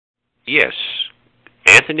Yes.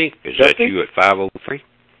 Anthony, is Jesse? that you at 503?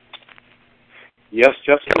 Yes,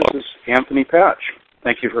 Jesse, Hello. this is Anthony Patch.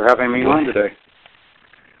 Thank you for having me on today.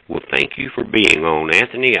 Well, thank you for being on,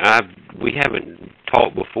 Anthony. We haven't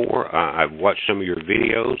talked before. I've watched some of your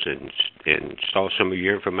videos and saw some of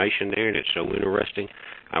your information there, and it's so interesting.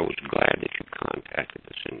 I was glad that you contacted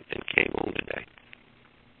us and came on today.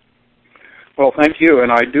 Well, thank you,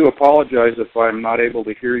 and I do apologize if I'm not able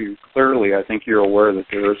to hear you clearly. I think you're aware that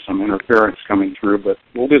there is some interference coming through, but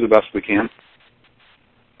we'll do the best we can.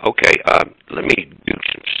 Okay, let me do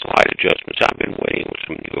some slight adjustments. I've been waiting with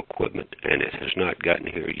some new equipment, and it has not gotten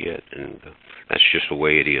here yet, and that's just the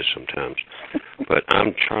way it is sometimes. But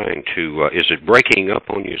I'm trying to, is it breaking up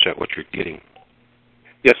on you? Is that what you're getting?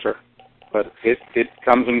 Yes, sir, but it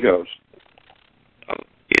comes and goes.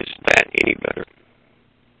 Is that any better?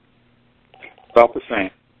 About the same.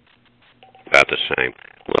 About the same.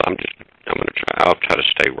 Well, I'll try to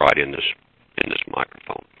stay right in this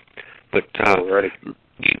microphone. But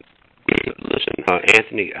listen,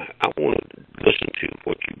 Anthony, I want to listen to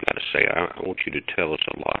what you've got to say. I want you to tell us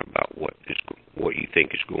a lot about what you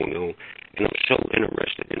think is going on, and I'm so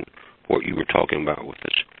interested in what you were talking about with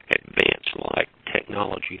this advanced like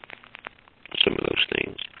technology, some of those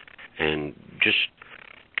things, and just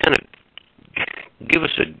kind of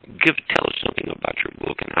tell us something about your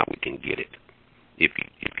book and how we can get it, if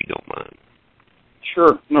you don't mind.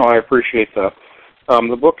 Sure. No, I appreciate that.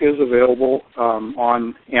 The book is available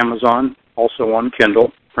on Amazon, also on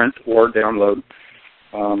Kindle, print or download.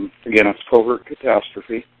 Again, it's Covert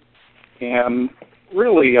Catastrophe. And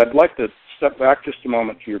really, I'd like to step back just a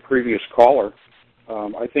moment to your previous caller.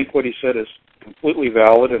 I think what he said is completely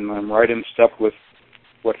valid, and I'm right in step with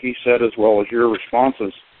what he said as well as your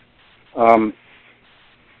responses.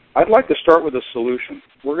 I'd like to start with a solution.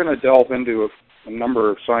 We're going to delve into a number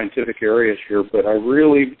of scientific areas here, but I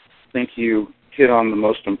really think you hit on the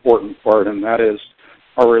most important part, and that is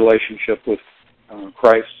our relationship with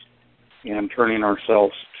Christ and turning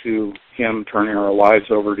ourselves to Him, turning our lives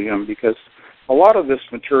over to Him, because a lot of this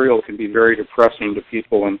material can be very depressing to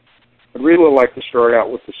people, and I'd really like to start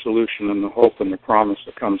out with the solution and the hope and the promise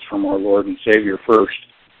that comes from our Lord and Savior first,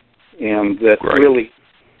 and that really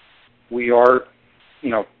we are,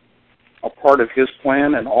 a part of His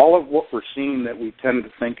plan, and all of what we're seeing that we tend to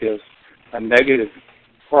think is a negative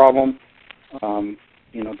problem,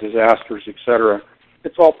 disasters, etc.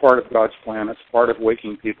 It's all part of God's plan. It's part of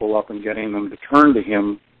waking people up and getting them to turn to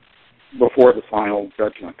Him before the final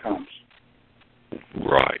judgment comes.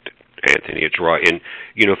 Right, Anthony, it's right. And,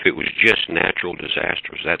 if it was just natural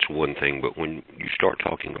disasters, that's one thing. But when you start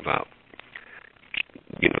talking about,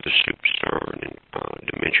 the super-CERN and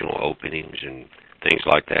dimensional openings and things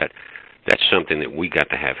like that, that's something that we got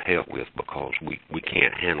to have help with, because we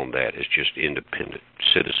can't handle that as just independent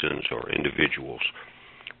citizens or individuals.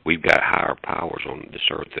 We've got higher powers on this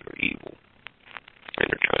earth that are evil, and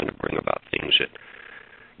they're trying to bring about things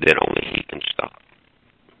that only He can stop,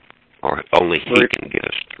 or only He can get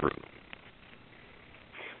us through.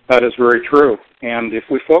 That is very true. And if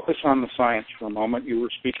we focus on the science for a moment, you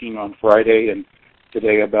were speaking on Friday and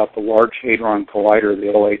today about the Large Hadron Collider,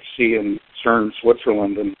 the LHC, in CERN,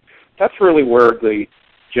 Switzerland, and that's really where the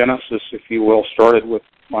genesis, if you will, started with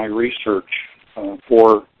my research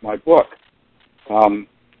for my book.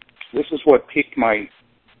 This is what piqued my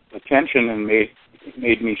attention and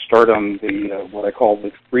made me start on the what I call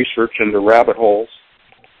the research into rabbit holes.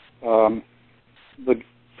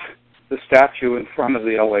 The statue in front of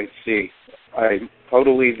the LHC, I'm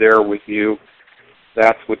totally there with you.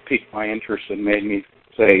 That's what piqued my interest and made me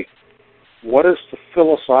say, what is the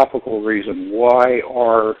philosophical reason? Why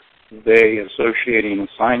are they associating a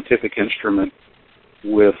scientific instrument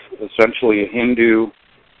with essentially a Hindu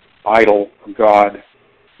idol god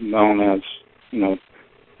known as,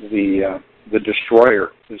 the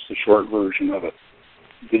destroyer is the short version of it.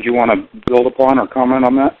 Did you want to build upon or comment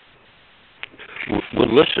on that? Well,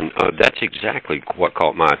 listen, that's exactly what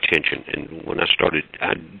caught my attention. And when I started,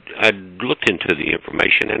 I looked into the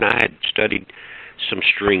information, and I had studied some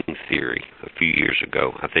string theory a few years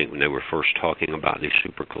ago, I think, when they were first talking about these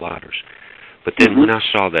super colliders. But then when I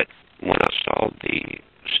saw the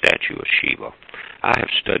statue of Shiva, I have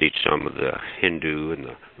studied some of the Hindu and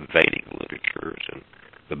the Vedic literatures and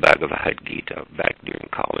the Bhagavad Gita back during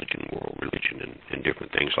college and world religion and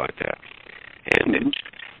different things like that. And it's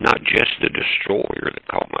not just the destroyer that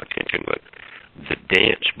caught my attention, but the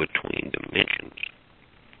dance between dimensions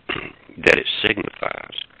that it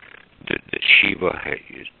signifies. That Shiva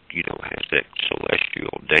has that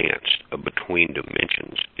celestial dance between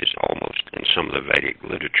dimensions is almost in some of the Vedic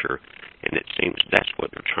literature, and it seems that's what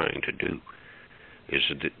they're trying to do. is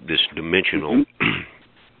this dimensional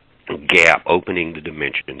gap opening the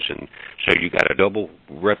dimensions, and so you got a double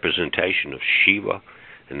representation of Shiva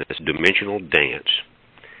and this dimensional dance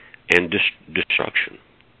and destruction.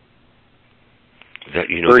 That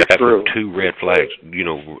that were two red flags.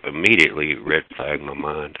 Immediately red flagged my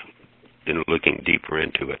mind. Then looking deeper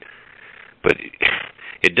into it, but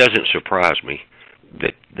it doesn't surprise me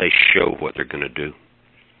that they show what they're going to do,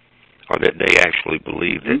 or that they actually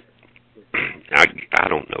believe that. I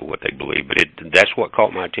don't know what they believe, but that's what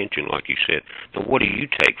caught my attention, like you said. Now, what do you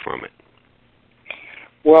take from it?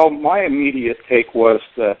 Well, my immediate take was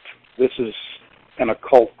that this is an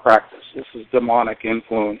occult practice. This is demonic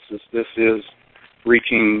influences. This is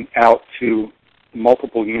reaching out to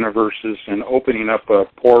multiple universes and opening up a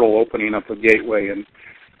portal, opening up a gateway. And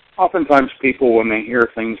oftentimes people, when they hear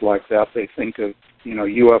things like that, they think of,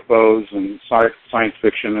 UFOs and science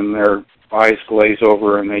fiction, and their eyes glaze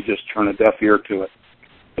over and they just turn a deaf ear to it.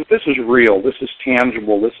 But this is real. This is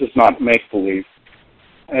tangible. This is not make-believe.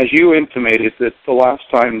 As you intimated, that the last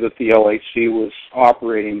time that the LHC was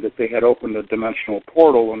operating, that they had opened a dimensional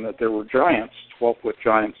portal and that there were giants, 12-foot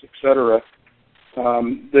giants, etc.,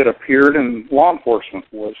 that appeared, and law enforcement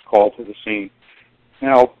was called to the scene.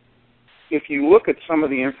 Now, if you look at some of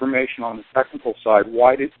the information on the technical side,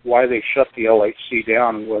 why they shut the LHC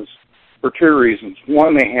down was for two reasons.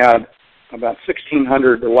 One, they had about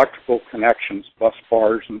 1,600 electrical connections, bus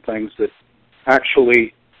bars and things that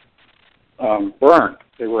actually burned.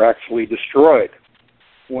 They were actually destroyed.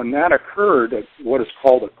 When that occurred, what is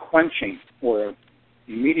called a quenching, or an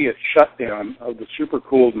immediate shutdown of the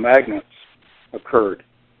supercooled magnets occurred.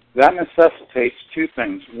 That necessitates two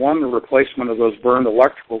things. One, the replacement of those burned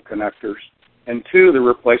electrical connectors, and two, the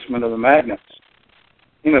replacement of the magnets.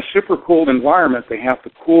 In a supercooled environment, they have to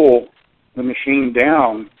cool the machine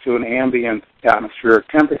down to an ambient atmospheric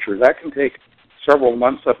temperature. That can take several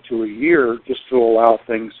months up to a year just to allow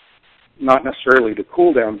things not necessarily to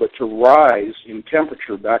cool down, but to rise in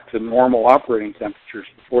temperature back to normal operating temperatures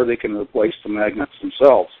before they can replace the magnets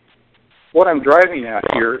themselves. What I'm driving at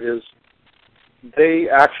here is they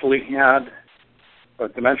actually had a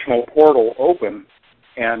dimensional portal open,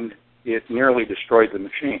 and it nearly destroyed the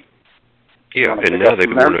machine. Yeah, and now they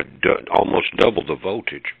want to almost double the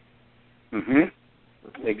voltage.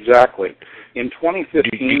 Exactly. In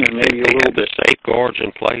 2015, and maybe a little bit. The safeguards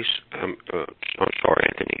in place. I'm sorry,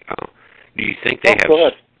 Anthony. Do you think they have? Go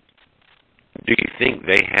ahead. Do you think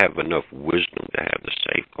they have enough wisdom to have the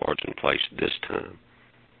safeguards in place this time,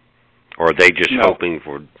 or are they just hoping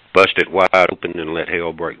for bust it wide open and let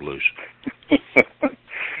hell break loose?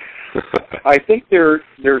 I think there's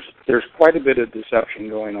quite a bit of deception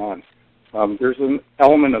going on. There's an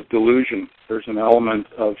element of delusion. There's an element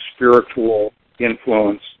of spiritual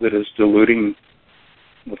influence that is deluding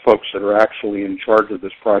the folks that are actually in charge of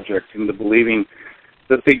this project into believing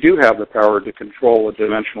that they do have the power to control a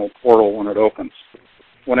dimensional portal when it opens.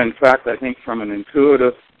 When in fact, I think from an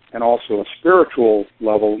intuitive and also a spiritual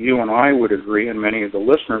level, you and I would agree, and many of the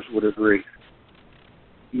listeners would agree,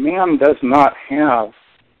 man does not have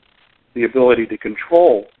the ability to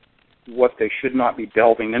control what they should not be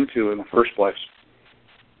delving into in the first place.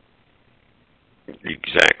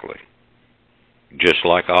 Exactly. Just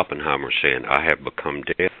like Oppenheimer saying, I have become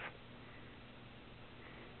death.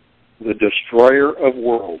 The destroyer of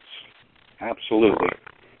worlds. Absolutely. Right.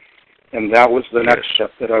 And that was the next step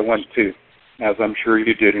that I went to, as I'm sure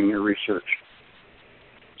you did in your research.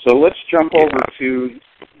 So let's jump over to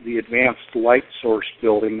the Advanced Light Source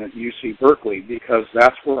building at UC Berkeley, because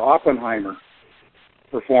that's where Oppenheimer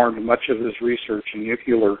performed much of his research in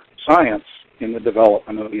nuclear science in the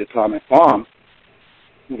development of the atomic bomb.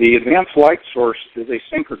 The Advanced Light Source is a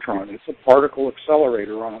synchrotron. It's a particle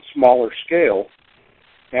accelerator on a smaller scale,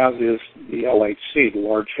 as is the LHC, the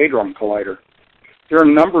Large Hadron Collider. There are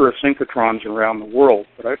a number of synchrotrons around the world,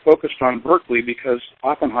 but I focused on Berkeley because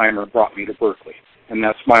Oppenheimer brought me to Berkeley, and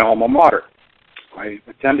that's my alma mater. I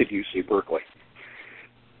attended UC Berkeley.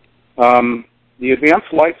 The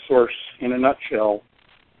Advanced Light Source, in a nutshell,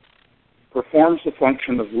 performs the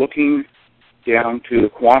function of looking down to the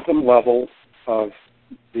quantum level of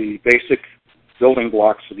the basic building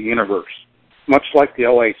blocks of the universe. Much like the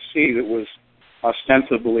LHC, that was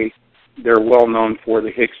ostensibly, they're well known for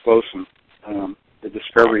the Higgs boson, the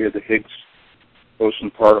discovery of the Higgs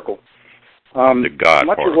boson particle. The God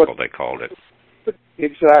particle, they called it.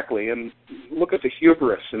 Exactly, and look at the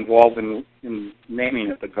hubris involved in naming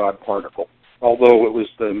it the God particle, although it was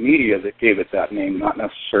the media that gave it that name, not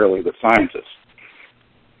necessarily the scientists.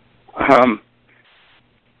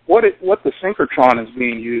 What the synchrotron is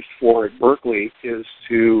being used for at Berkeley is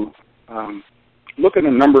to look at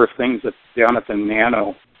a number of things that's down at the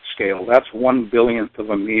nano scale. That's 1/billionth of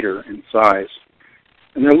a meter in size.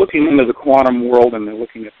 And they're looking into the quantum world, and they're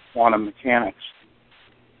looking at quantum mechanics.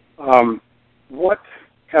 What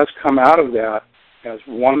has come out of that as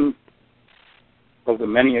one of the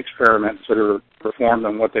many experiments that are performed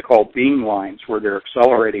on what they call beam lines, where they're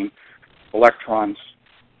accelerating electrons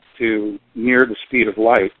to near the speed of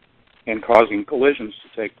light and causing collisions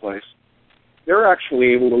to take place, they're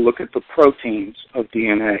actually able to look at the proteins of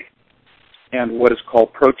DNA and what is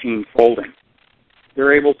called protein folding.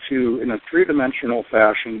 They're able to, in a three-dimensional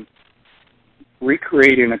fashion,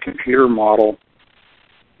 recreate in a computer model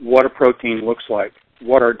what a protein looks like,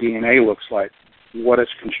 what our DNA looks like, what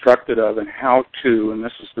it's constructed of, and how to, and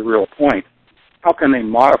this is the real point, how can they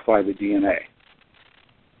modify the DNA?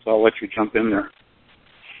 So I'll let you jump in there.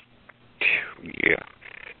 Yeah,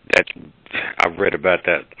 I've read about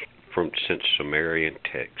that since Sumerian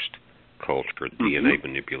text culture, DNA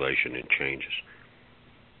manipulation and changes.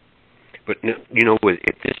 But you know,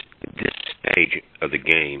 at this stage of the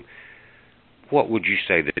game, what would you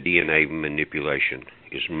say the DNA manipulation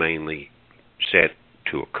is mainly set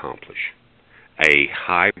to accomplish? A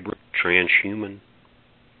hybrid transhuman?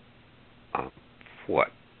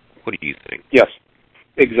 What do you think? Yes,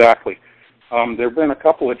 exactly. There have been a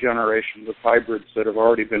couple of generations of hybrids that have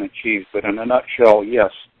already been achieved, but in a nutshell,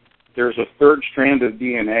 yes. There's a third strand of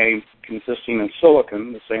DNA consisting of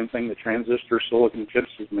silicon, the same thing the transistor silicon chips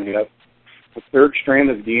is made of. A third strand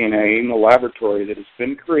of DNA in the laboratory that has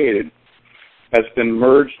been created has been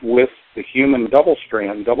merged with the human double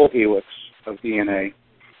helix of DNA.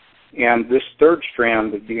 And this third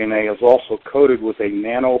strand of DNA is also coated with a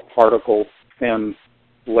nanoparticle thin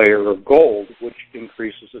layer of gold, which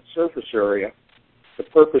increases its surface area. The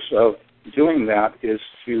purpose of doing that is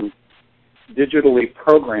to digitally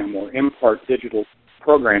program or impart digital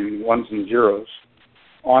programming, ones and zeros,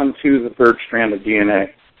 onto the third strand of DNA.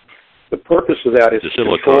 The purpose of that is the to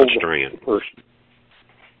silicon strand. The person.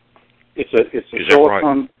 It's a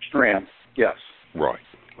silicon strand, yes. Right.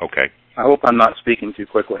 Okay. I hope I'm not speaking too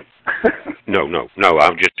quickly. No.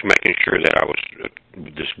 I'm just making sure that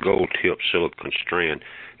this gold-tipped silicon strand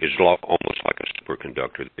is almost like a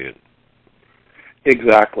superconductor then.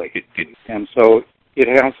 Exactly. And so it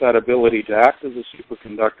has that ability to act as a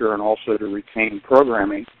superconductor and also to retain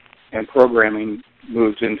programming, and programming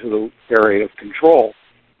moves into the area of control.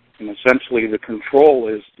 And essentially the control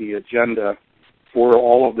is the agenda for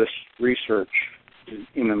all of this research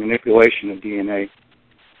in the manipulation of DNA,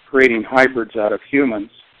 creating hybrids out of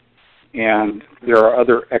humans. And there are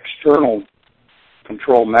other external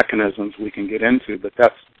control mechanisms we can get into, but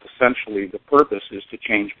that's essentially the purpose, is to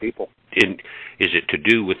change people. And is it to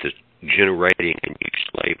do with the generating a new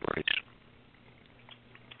slave race?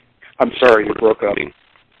 I'm sorry, you broke up.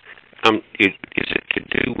 Is it to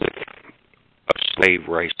do with a slave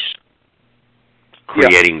race,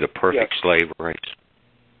 creating the perfect slave race?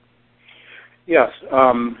 Yes.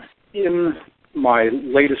 In my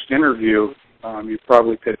latest interview, you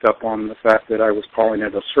probably picked up on the fact that I was calling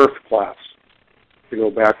it a serf class, to go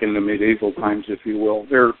back into medieval times, if you will.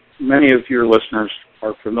 Many of your listeners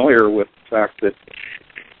are familiar with the fact that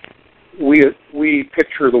we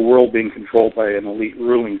picture the world being controlled by an elite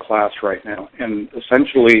ruling class right now. And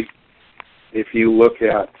essentially, if you look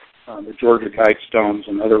at the Georgia Guidestones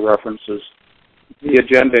and other references, the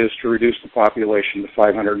agenda is to reduce the population to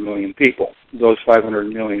 500 million people. Those 500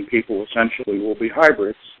 million people essentially will be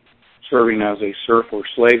hybrids, serving as a serf or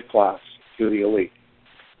slave class to the elite.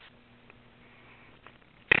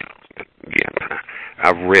 Yeah,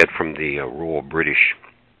 I've read from the Royal British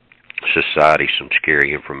Society some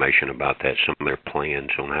scary information about that, some of their plans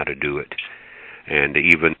on how to do it, and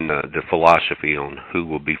even the philosophy on who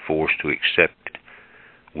will be forced to accept it.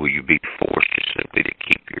 Will you be forced simply to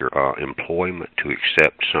keep your employment, to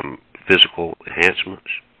accept some physical enhancements,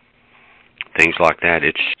 things like that?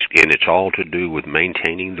 It's all to do with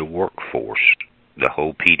maintaining the workforce, the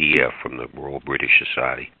whole PDF from the Royal British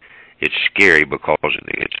Society. It's scary because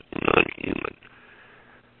it's non-human.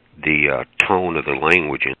 The tone of the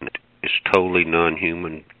language in it is totally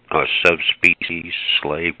non-human, subspecies,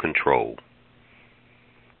 slave control.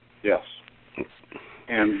 Yes.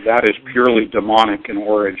 And that is purely demonic in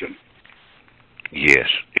origin. Yes,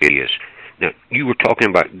 it is. Now, you were talking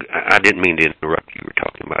about, I didn't mean to interrupt, you were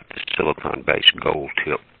talking about the silicon-based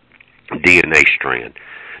gold-tip DNA strand.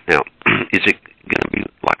 Now, is it going to be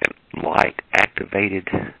like a light-activated,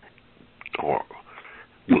 or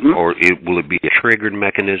will it be a triggered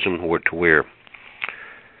mechanism to where,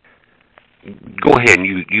 go ahead and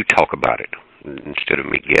you talk about it instead of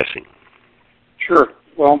me guessing. Sure.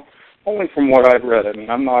 Well, only from what I've read. I mean,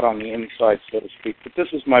 I'm not on the inside, so to speak, but this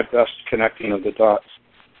is my best connecting of the dots.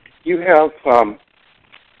 You have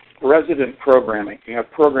resident programming. You have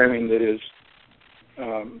programming that is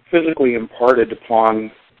physically imparted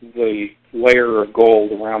upon the layer of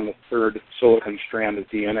gold around the third silicon strand of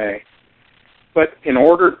DNA. But in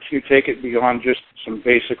order to take it beyond just some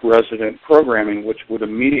basic resident programming, which would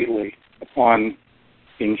immediately, upon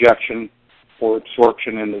injection or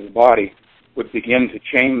absorption into the body, would begin to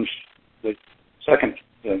change the second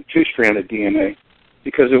two-stranded DNA,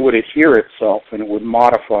 because it would adhere itself and it would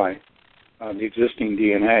modify the existing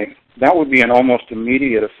DNA. That would be an almost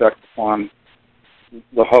immediate effect upon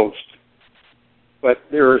the host. But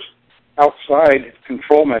there's outside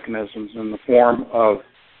control mechanisms in the form of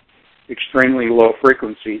extremely low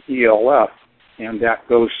frequency ELF, and that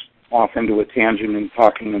goes off into a tangent in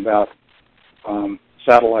talking about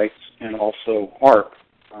satellites and also HAARP,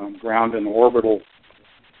 ground and orbital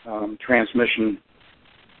transmission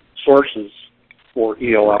sources for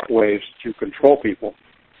ELF waves to control people.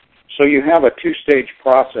 So you have a two-stage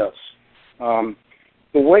process. The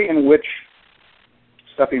way in which,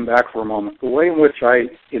 stepping back for a moment, the way in which I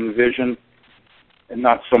envision, and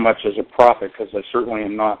not so much as a prophet, because I certainly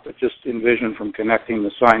am not, but just envision from connecting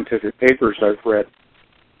the scientific papers I've read,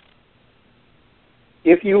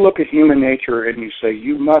 if you look at human nature and you say,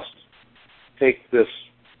 you must take this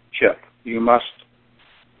chip, you must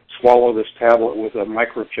swallow this tablet with a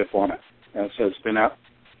microchip on it, as has been out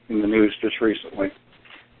in the news just recently,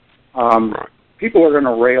 people are going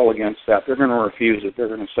to rail against that. They're going to refuse it. They're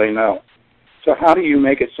going to say no. So how do you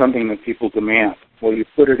make it something that people demand? Well, you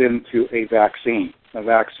put it into a vaccine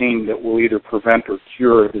that will either prevent or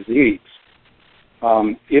cure a disease.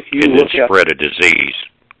 If you and look then spread a disease.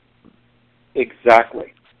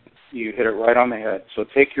 Exactly. You hit it right on the head. So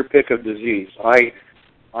take your pick of disease. I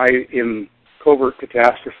in covert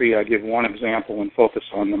catastrophe, I give one example and focus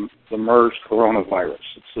on the MERS coronavirus.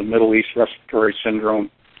 It's the Middle East Respiratory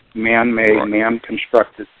Syndrome, man-made,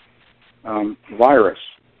 man-constructed virus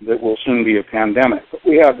that will soon be a pandemic. But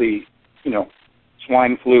we have the,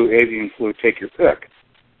 swine flu, avian flu, take your pick.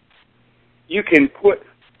 You can put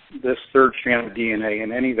this third strand of DNA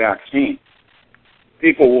in any vaccine.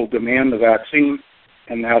 People will demand the vaccine,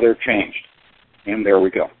 and now they're changed. And there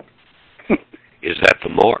we go. Is that the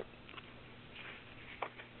mark?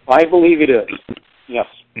 I believe it is. Yes.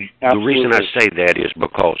 The reason I say that is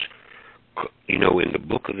because, in the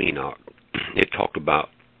book of Enoch, it talked about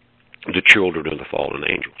the children of the fallen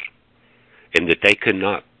angels, and that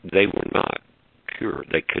they were not cured.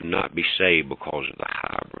 They could not be saved because of the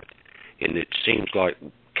hybrid. And it seems like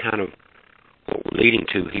kind of what we're leading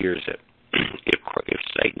to here is that if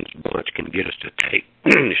Satan's bunch can get us to take,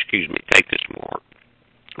 take this mark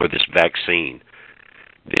or this vaccine,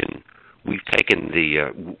 then we've taken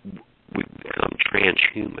we've become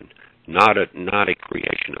transhuman, not a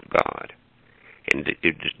creation of God. And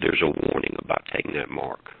there's a warning about taking that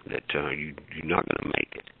mark that you're not going to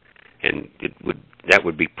make it, and that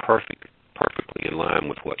would be perfectly in line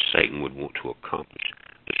with what Satan would want to accomplish: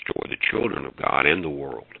 destroy the children of God and the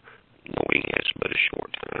world, knowing he has but a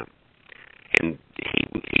short time. And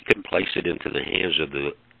he could place it into the hands of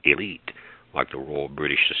the elite, like the Royal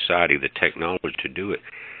British Society, the technology to do it,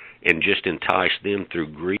 and just entice them through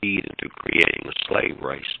greed into creating a slave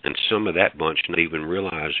race. And some of that bunch don't even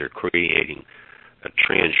realize they're creating a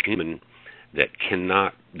transhuman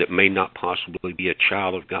that may not possibly be a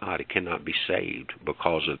child of God. It cannot be saved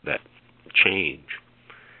because of that change.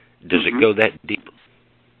 Does it go that deep?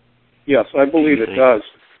 Yes, I believe it does.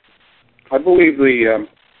 I believe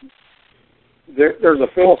there's a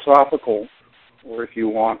philosophical, or if you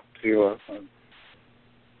want to,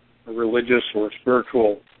 a religious or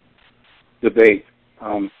spiritual debate.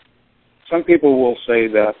 Some people will say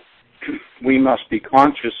that we must be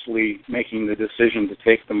consciously making the decision to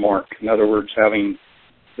take the mark. In other words, having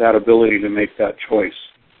that ability to make that choice.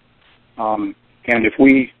 And if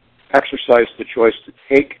we exercise the choice to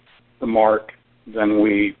take the mark, then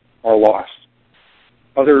we are lost.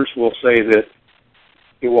 Others will say that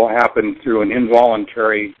it will happen through an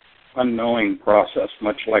involuntary, unknowing process,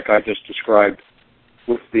 much like I just described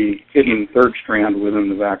with the hidden third strand within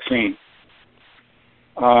the vaccine.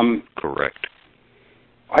 Correct.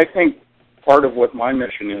 I think part of what my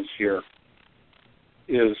mission is here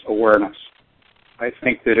is awareness. I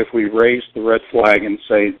think that if we raise the red flag and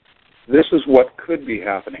say, this is what could be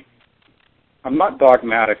happening, I'm not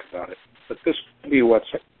dogmatic about it, but this could be what's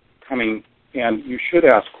coming, and you should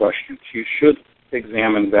ask questions. You should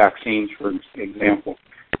examine vaccines, for example.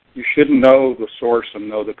 You should know the source and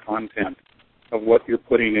know the content of what you're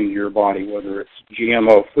putting into your body, whether it's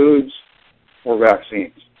GMO foods or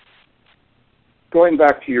vaccines. going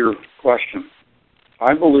back to your question,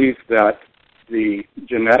 I believe that the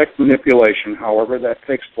genetic manipulation, however that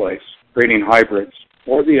takes place, creating hybrids,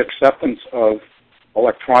 or the acceptance of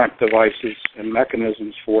electronic devices and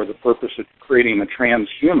mechanisms for the purpose of creating a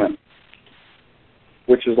transhuman,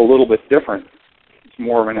 which is a little bit different, it's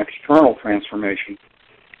more of an external transformation,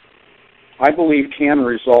 I believe can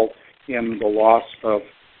result in the loss of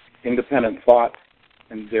independent thought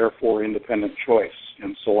and therefore independent choice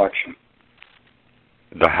and selection.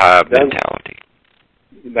 The hive mentality.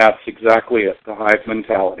 That's exactly it, the hive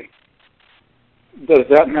mentality. Does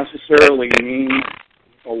that necessarily mean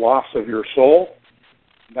a loss of your soul?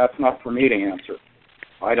 That's not for me to answer.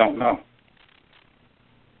 I don't know.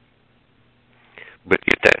 But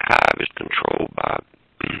if that hive is controlled by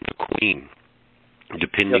the queen,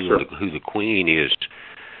 depending on who the queen is,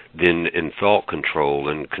 then in thought control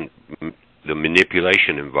and the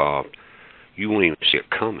manipulation involved, you won't even see it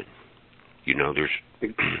coming. You know,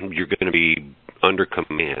 you're going to be under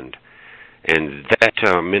command. And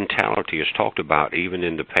that mentality is talked about even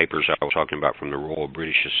in the papers I was talking about from the Royal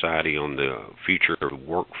British Society on the future of the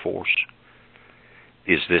workforce,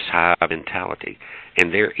 is this hive mentality.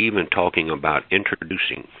 And they're even talking about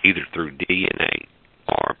introducing, either through DNA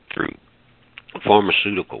or through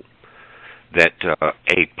pharmaceutical, that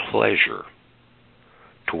a pleasure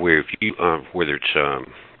to where if you, whether it's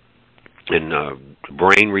in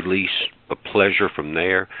brain release, a pleasure from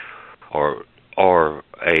there, or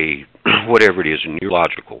a whatever it is,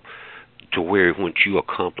 neurological, to where once you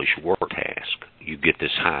accomplish work task, you get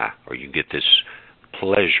this high or you get this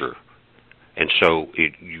pleasure. And so,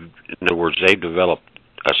 in other words, they developed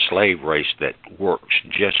a slave race that works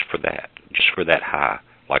just for that high,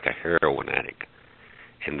 like a heroin addict.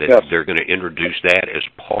 And that they're going to introduce that as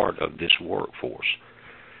part of this workforce.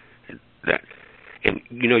 And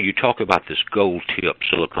you know, you talk about this gold tip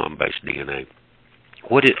silicon-based DNA.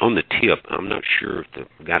 What is on the tip? I'm not sure if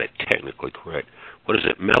I got it technically correct. What is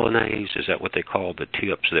it? Melanase? Is that what they call the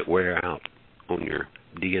tips that wear out on your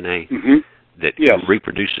DNA that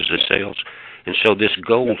reproduces the cells? And so this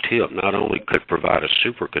gold tip not only could provide a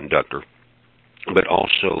superconductor, but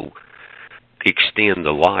also extend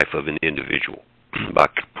the life of an individual by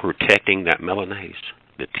protecting that melanase,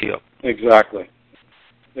 the tip. Exactly.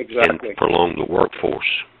 And prolong the workforce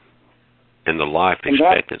and the life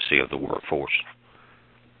expectancy of the workforce.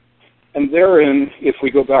 And therein, if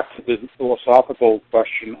we go back to the philosophical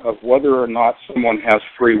question of whether or not someone has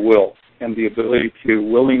free will and the ability to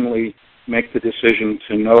willingly make the decision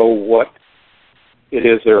to know what it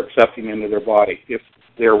is they're accepting into their body, if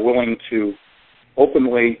they're willing to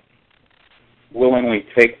willingly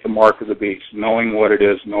take the mark of the beast, knowing what it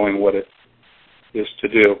is, knowing what it is to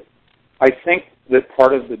do. I think that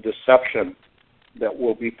part of the deception that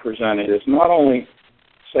will be presented is not only,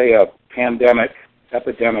 say, a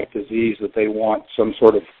epidemic disease that they want some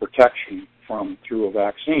sort of protection from through a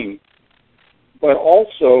vaccine, but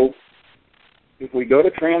also, if we go to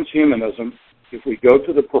transhumanism, if we go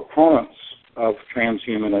to the proponents of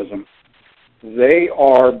transhumanism, they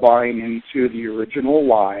are buying into the original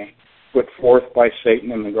lie put forth by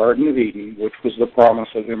Satan in the Garden of Eden, which was the promise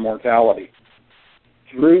of immortality.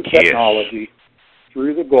 Through technology,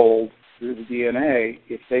 through the gold, through the DNA,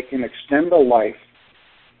 if they can extend a life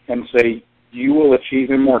and say, you will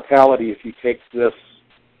achieve immortality if you take this,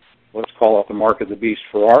 let's call it the mark of the beast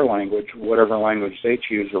for our language, whatever language they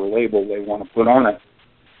choose or label they want to put on it,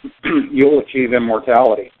 you'll achieve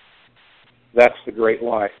immortality. That's the great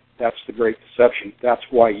lie. That's the great deception. That's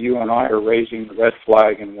why you and I are raising the red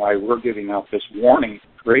flag and why we're giving out this warning.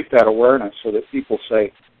 Create that awareness so that people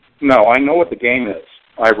say, no, I know what the game is.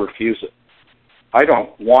 I refuse it. I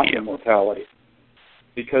don't want immortality.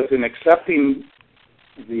 Because in accepting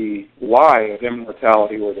the lie of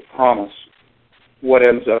immortality or the promise, what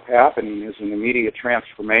ends up happening is an immediate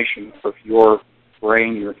transformation of your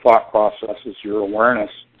brain, your thought processes, your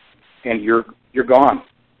awareness, and you're gone.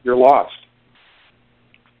 You're lost.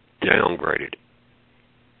 Downgraded.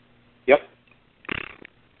 Yep.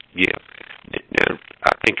 Yeah. Now,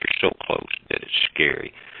 I think you're so close that it's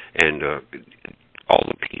scary. And all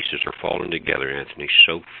the pieces are falling together, Anthony,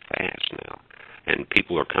 so fast now. And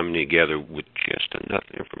people are coming together with just enough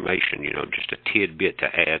information, you know, just a tidbit to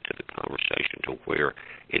add to the conversation to where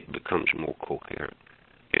it becomes more coherent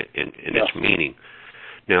in its meaning.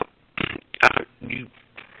 Now,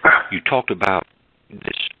 you talked about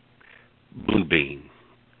this blue beam.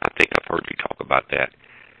 I think I've heard you talk about that.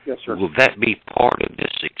 Yes, sir. Will that be part of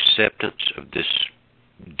this acceptance of this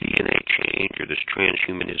DNA change or this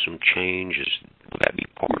transhumanism change? Will that be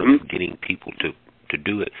part of getting people to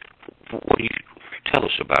do it? What do you tell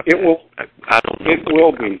us about that? Will, I don't know. It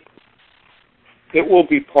will be. it will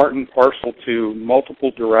be part and parcel to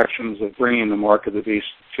multiple directions of bringing the mark of the beast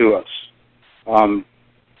to us.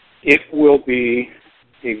 It will be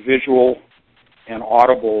a visual and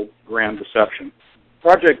audible grand deception.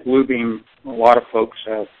 Project Bluebeam, a lot of folks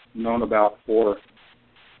have known about for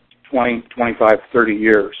 20, 25, 30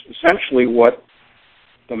 years. Essentially what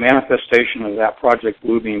the manifestation of that Project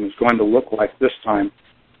Bluebeam is going to look like this time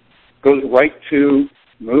goes right to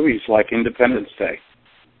movies like Independence Day.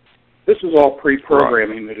 This is all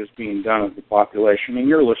pre-programming that is being done of the population, and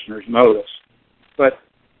your listeners know this. But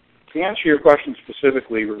to answer your question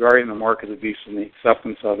specifically regarding the mark of the beast and the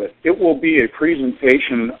acceptance of it, it will be a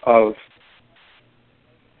presentation of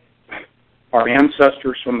our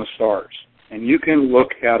ancestors from the stars. And you can look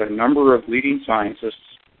at a number of leading scientists,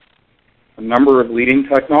 a number of leading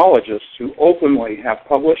technologists who openly have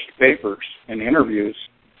published papers and interviews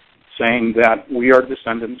saying that we are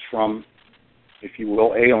descendants from, if you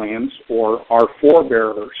will, aliens or our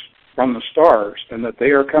forebearers from the stars, and that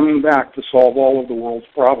they are coming back to solve all of the world's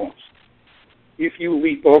problems. If you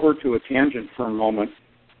leap over to a tangent for a moment,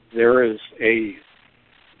 there is a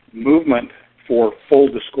movement for full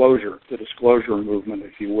disclosure, the disclosure movement,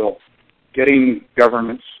 if you will, getting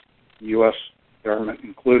governments, U.S. government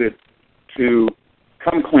included, to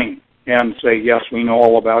come clean and say, yes, we know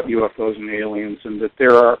all about UFOs and aliens, and that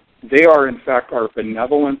they are in fact our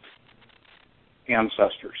benevolent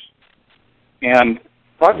ancestors. And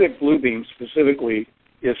Project Bluebeam specifically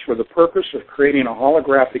is for the purpose of creating a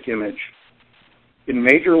holographic image in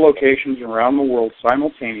major locations around the world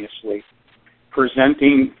simultaneously,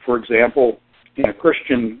 presenting, for example, in a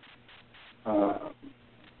Christian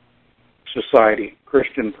society,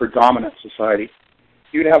 Christian predominant society,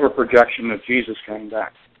 you'd have a projection of Jesus coming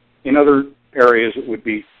back. In other areas, it would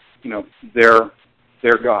be,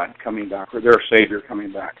 their God coming back or their Savior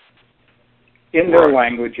coming back in their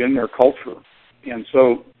language, in their culture. And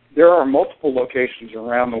so there are multiple locations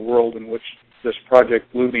around the world in which this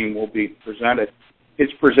Project Bluebeam will be presented.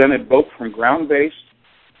 It's presented both from ground-based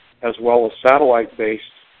as well as satellite-based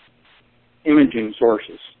imaging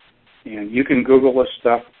sources. And you can Google this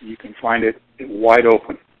stuff. You can find it wide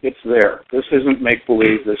open. It's there. This isn't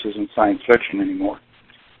make-believe. This isn't science fiction anymore.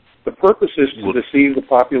 The purpose is to deceive the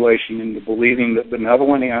population into believing that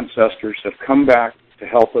benevolent ancestors have come back to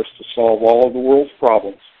help us to solve all of the world's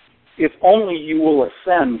problems. If only you will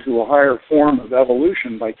ascend to a higher form of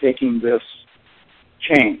evolution by taking this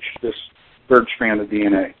change, this third strand of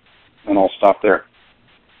DNA. And I'll stop there.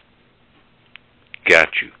 Got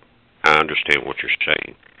you. I understand what you're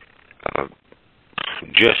saying.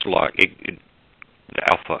 Just like the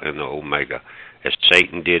Alpha and the Omega, as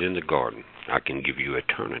Satan did in the garden, I can give you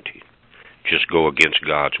eternity. Just go against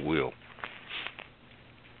God's will.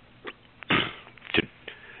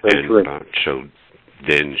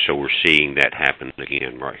 So we're seeing that happen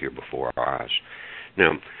again right here before our eyes.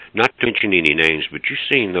 Now, not to mention any names, but you've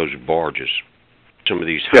seen those barges, some of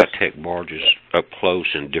these high-tech barges up close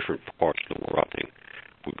in different parts of the world, I think.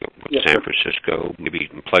 We've got San Francisco, maybe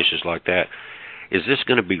places like that. Is this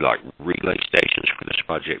going to be like relay stations for this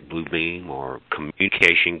Project Bluebeam, or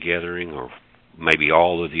communication gathering, or maybe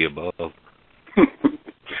all of the above?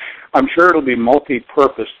 I'm sure it'll be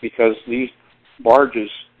multi-purpose, because these barges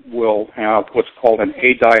will have what's called an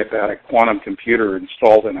adiabatic quantum computer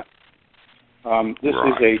installed in it.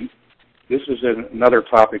 This is another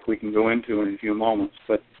topic we can go into in a few moments,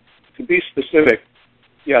 but to be specific,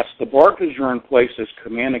 yes, the barges are in place as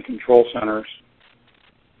command and control centers.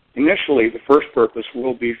 Initially, the first purpose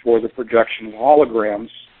will be for the projection of holograms,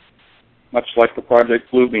 much like the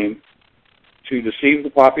Project Bluebeam, to deceive the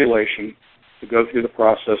population to go through the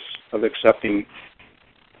process of accepting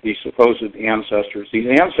the supposed ancestors. These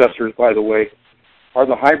ancestors, by the way, are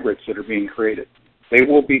the hybrids that are being created. They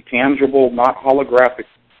will be tangible, not holographic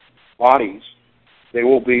bodies. They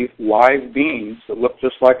will be live beings that look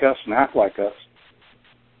just like us and act like us,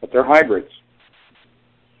 but they're hybrids.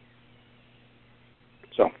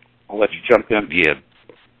 So I'll let you jump in.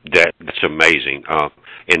 Yeah, that's amazing.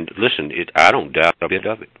 And listen, I don't doubt a bit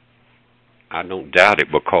of it. I don't doubt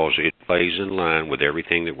it, because it plays in line with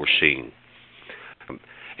everything that we're seeing.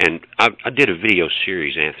 And I did a video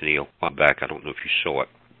series, Anthony, a while back. I don't know if you saw it.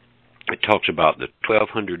 It talks about the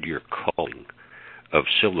 1,200-year culling of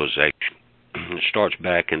civilization. It starts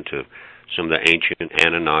back into some of the ancient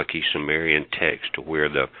Anunnaki Sumerian texts, to where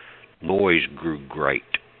the noise grew great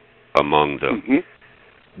among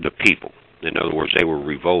the people. In other words, they were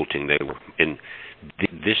revolting. And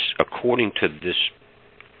this, according to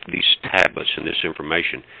these tablets and this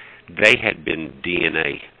information, they had been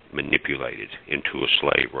DNA manipulated into a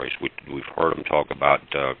slave race. We've heard them talk about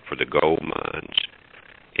for the gold mines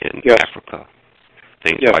in Africa.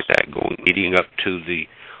 things Yes. like that, leading up to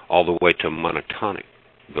all the way to monotonic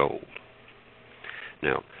gold.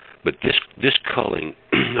 Now, but this culling,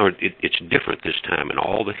 it's different this time. In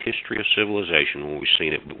all the history of civilization, when we've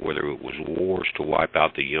seen it, whether it was wars to wipe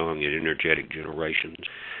out the young and energetic generations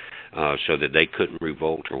so that they couldn't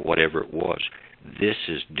revolt or whatever it was, this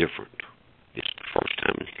is different. It's the first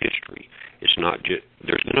time in history. It's not just,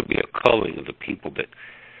 there's going to be a culling of the people that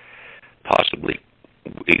possibly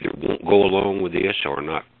either won't go along with this or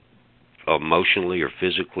not emotionally or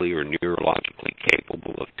physically or neurologically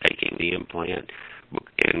capable of taking the implant.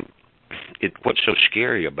 And what's so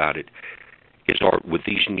scary about it is with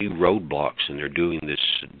these new roadblocks, and they're doing this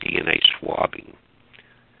DNA swabbing.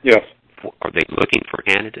 Yes. Are they looking for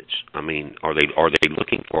candidates? I mean, are they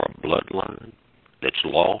looking for a bloodline that's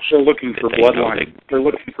lost? They're looking for bloodline. They're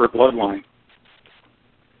looking for a bloodline.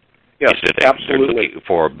 Yes, absolutely. They're looking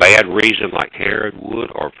for a bad reason like Herod would,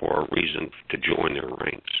 or for a reason to join their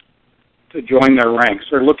ranks? To join their ranks.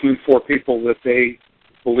 They're looking for people that they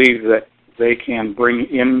believe that they can bring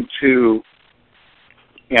into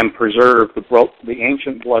and preserve the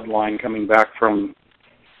ancient bloodline coming back from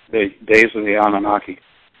the days of the Anunnaki.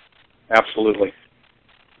 Absolutely.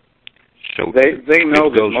 So they know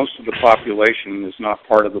that most of the population is not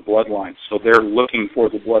part of the bloodline, so they're looking for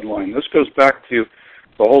the bloodline. This goes back to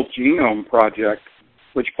the whole genome project,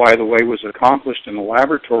 which, by the way, was accomplished in a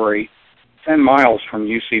laboratory 10 miles from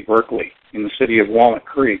UC Berkeley in the city of Walnut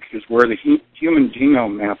Creek, is where the human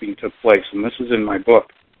genome mapping took place, and this is in my book.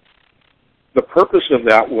 The purpose of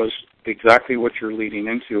that was exactly what you're leading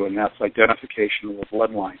into, and that's identification of the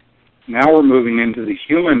bloodline. Now we're moving into the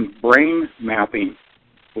human brain mapping,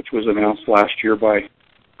 which was announced last year by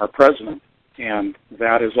our president, and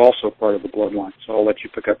that is also part of the bloodline. So I'll let you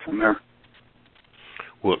pick up from there.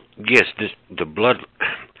 Well, yes, the blood,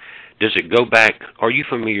 does it go back? Are you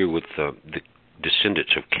familiar with the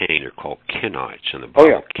descendants of Cain? They're called Kenites in the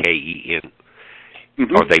Bible. Oh, yeah. K-E-N.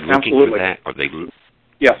 Mm-hmm. Are they looking Absolutely. for that? Are they?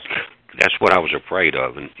 Yes. That's what I was afraid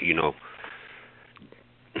of. And, you know,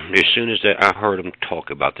 as soon as I heard them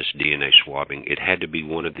talk about this DNA swabbing, it had to be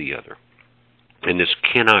one or the other. And this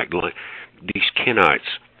Kenite, these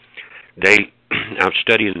Kenites, I've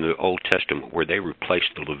studied in the Old Testament where they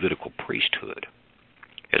replaced the Levitical priesthood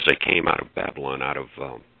as they came out of Babylon,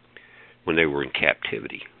 when they were in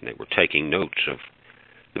captivity. They were taking notes of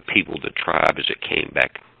the people, the tribe, as it came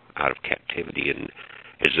back out of captivity. And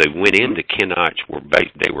as they went in, the Kenites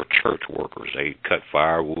they were church workers. They cut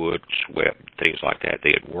firewood, swept, things like that.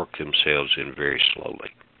 They had worked themselves in very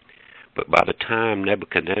slowly. But by the time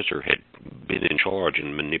Nebuchadnezzar had been in charge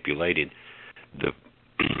and manipulated the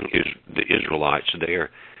Israelites there,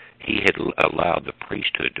 he had allowed the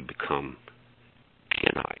priesthood to become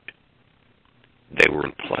Kenite. They were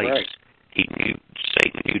in place. Right.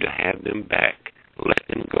 Satan knew to have them back, let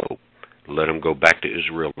them go back to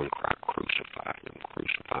Israel and cry,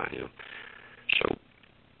 crucify him. So,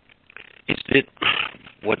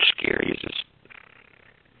 what's scary is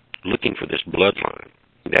looking for this bloodline,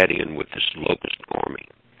 that in with this locust army.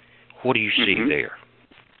 What do you see there?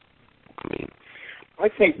 I mean, I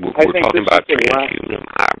think we're talking about transhuman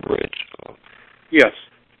hybrids. Yes.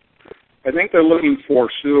 I think they're looking for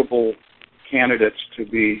suitable candidates to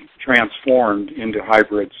be transformed into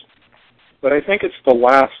hybrids. But I think it's the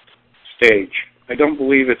last stage. I don't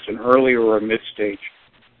believe it's an early or a mid-stage.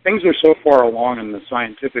 Things are so far along in the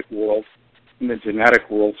scientific world, in the genetic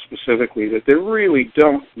world specifically, that they really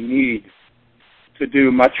don't need to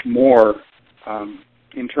do much more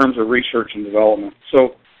in terms of research and development.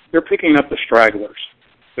 So they're picking up the stragglers,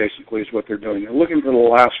 basically, is what they're doing. They're looking for the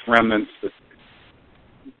last remnants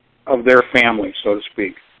of their family, so to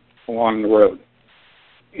speak, along the road.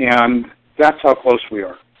 And that's how close we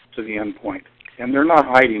are to the end point. And they're not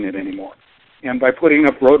hiding it anymore. And by putting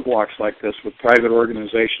up roadblocks like this with private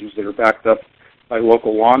organizations that are backed up by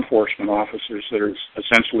local law enforcement officers that are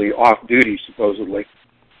essentially off-duty, supposedly,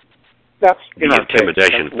 that's in our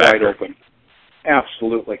intimidation face. That's factor. wide open.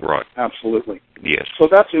 Absolutely. Right. Absolutely. Yes. So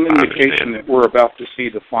that's an indication that we're about to see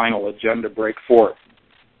the final agenda break forth.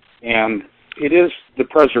 And it is the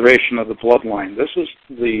preservation of the bloodline. This is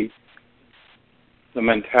the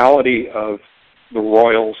mentality of the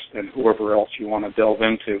royals and whoever else you want to delve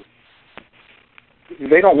into.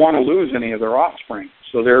 They don't want to lose any of their offspring,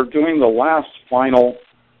 so they're doing the last final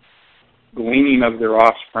gleaning of their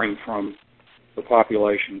offspring from the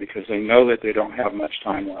population because they know that they don't have much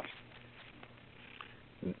time left.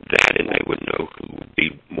 That, and they would know who would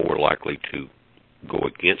be more likely to go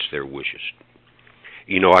against their wishes.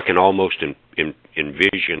 You know, I can almost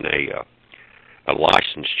envision a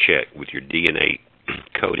license check with your DNA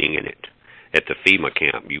coding in it at the FEMA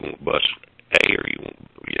camp. You won't bust A, or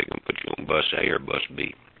they're going to put you on bus A or bus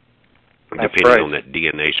B. That's Depending right. on that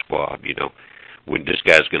DNA swab, when this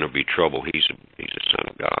guy's going to be trouble, he's a son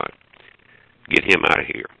of God. Get him out of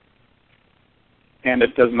here. And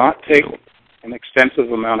it does not take an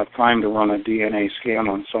extensive amount of time to run a DNA scan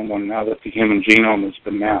on someone now that the human genome has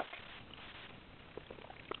been mapped.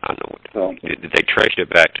 I know it. So, They traced it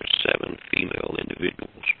back to 7 female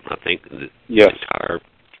individuals. I think the entire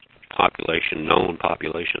known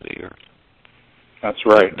population of the Earth. That's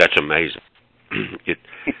right. That's amazing.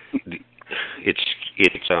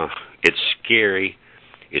 It's scary.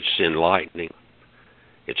 It's enlightening.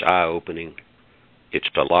 It's eye-opening. It's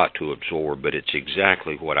a lot to absorb, but it's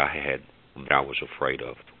exactly what I was afraid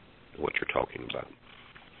of, what you're talking about.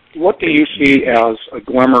 What do you see as a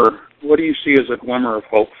glimmer? What do you see as a glimmer of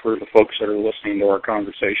hope for the folks that are listening to our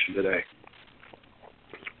conversation today?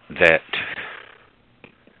 That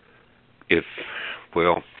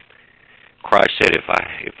Christ said, if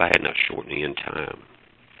I had not shortened the end time,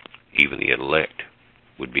 even the elect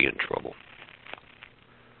would be in trouble.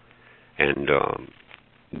 And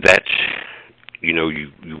that's, you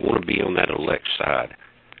want to be on that elect side.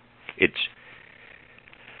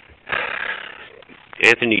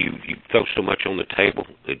 Anthony, you throw so much on the table.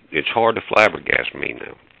 It's hard to flabbergast me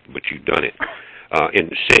now, but you've done it in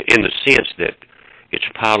the sense that it's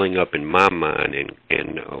piling up in my mind,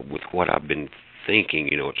 and with what I've been thinking,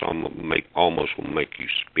 it's almost will make you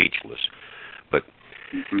speechless. But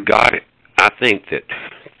God, I think that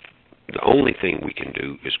the only thing we can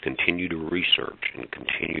do is continue to research and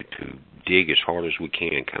continue to dig as hard as we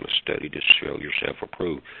can, kind of study to show yourself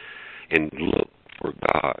approved, and look for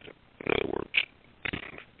God. In other words,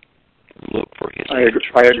 look for His answers.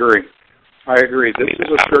 I agree. This is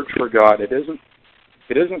a search for God. It isn't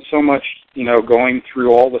so much, going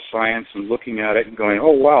through all the science and looking at it and going,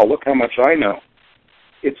 oh, wow, look how much I know.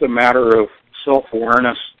 It's a matter of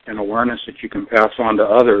self-awareness and awareness that you can pass on to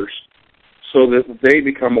others so that they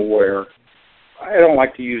become aware. I don't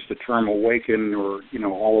like to use the term awaken or,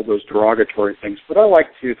 all of those derogatory things, but I like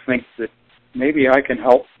to think that maybe I can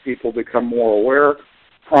help people become more aware,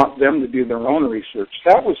 prompt them to do their own research.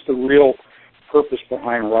 That was the real purpose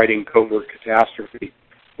behind writing Covert Catastrophe,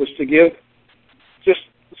 was to give just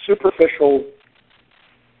superficial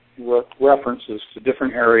references to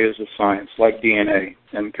different areas of science, like DNA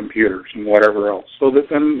and computers and whatever else, so that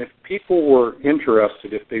then if people were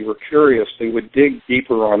interested, if they were curious, they would dig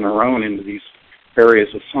deeper on their own into these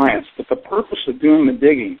areas of science. But the purpose of doing the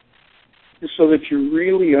digging is so that you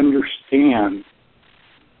really understand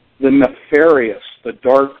the nefarious, the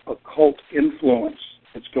dark occult influence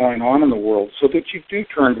that's going on in the world, so that you do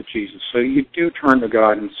turn to Jesus, so you do turn to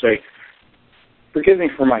God and say, forgive me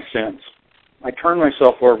for my sins. I turn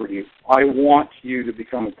myself over to you. I want you to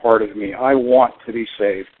become a part of me. I want to be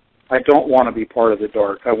saved. I don't want to be part of the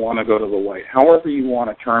dark. I want to go to the light. However you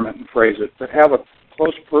want to term it and phrase it, but have a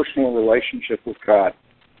close personal relationship with God.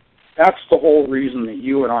 That's the whole reason that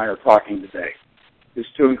you and I are talking today, is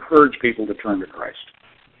to encourage people to turn to Christ.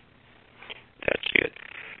 That's it.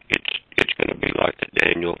 It's going to be like the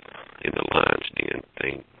Daniel in the lion's den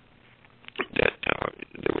thing, that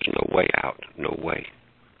there was no way out, no way,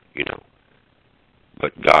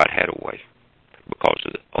 But God had a way because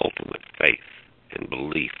of the ultimate faith and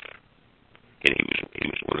belief, and he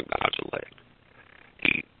was one of God's elect.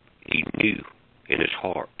 He knew in his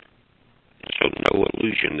heart, and so no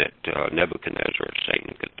illusion that Nebuchadnezzar or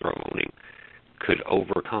Satan could throw on him could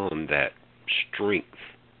overcome that strength,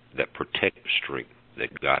 that protective strength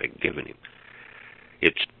that God had given him.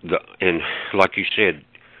 And like you said,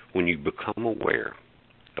 when you become aware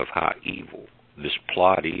of how evil this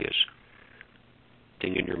plot is,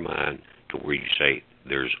 thing in your mind to where you say,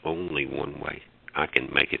 there's only one way. I can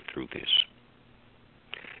make it through this.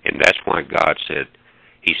 And that's why God said,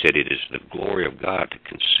 He said, it is the glory of God to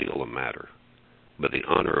conceal a matter, but the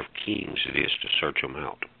honor of kings it is to search them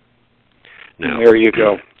out. Now, there you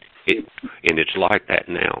go. And it's like that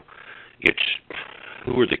now. It's,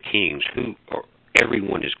 who are the kings?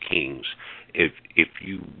 Everyone is kings. If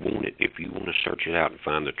you want it, if you want to search it out and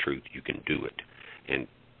find the truth, you can do it.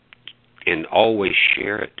 And always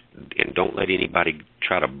share it, and don't let anybody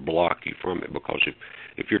try to block you from it, because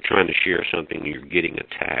if you're trying to share something and you're getting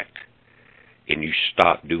attacked and you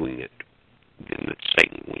stop doing it, then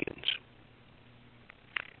Satan wins.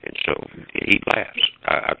 And so he laughs.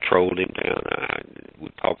 I trolled him down. We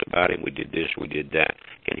talked about it. We did this, we did that,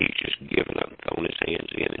 and he's just given up and thrown his hands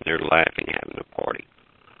in, and they're laughing, having a party.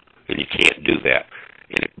 And you can't do that.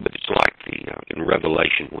 But it's like in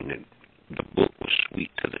Revelation when the book was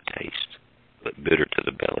sweet to the taste, but bitter to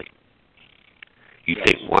the belly. You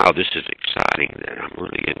think, wow, this is exciting, that I'm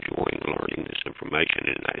really enjoying learning information.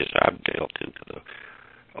 And as I've dealt into the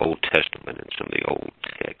Old Testament and some of the old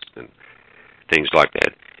texts and things like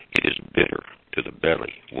that, it is bitter to the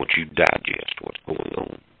belly once you digest what's going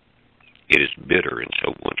on. It is bitter, and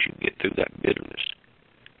so once you get through that bitterness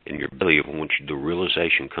in your belly, once the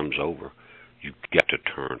realization comes over, you've got to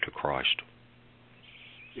turn to Christ.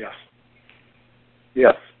 Yes.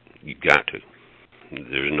 Yes. You got to.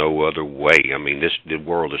 There's no other way. I mean, the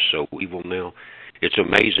world is so evil now. It's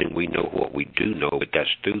amazing we know what we do know, but that's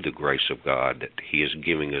through the grace of God that He is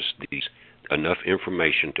giving us enough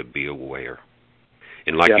information to be aware.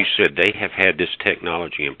 And like you said, they have had this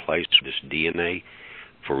technology in place, this DNA,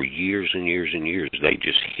 for years and years and years. They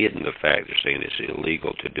just hidden the fact. They're saying it's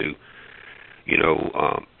illegal to do,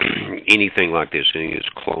 anything like this, any of this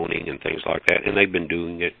cloning and things like that. And they've been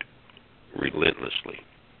doing it relentlessly.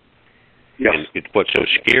 Yes. And what's so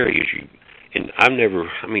scary is you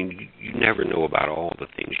never know about all the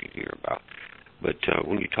things you hear about. But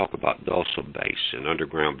when you talk about Dulce base and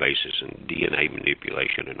underground bases and DNA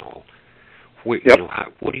manipulation and all,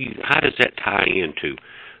 how does that tie into?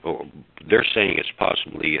 Or they're saying it's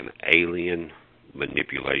possibly an alien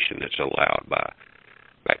manipulation that's allowed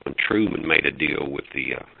back when Truman made a deal with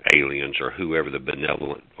the aliens or whoever the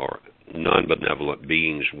benevolent or non-benevolent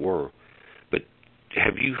beings were. But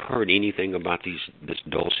have you heard anything about this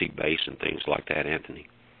Dulce base and things like that, Anthony?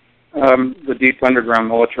 The deep underground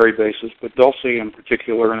military bases, but Dulce in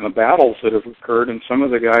particular, and the battles that have occurred, and some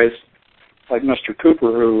of the guys like Mr.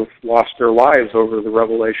 Cooper who have lost their lives over the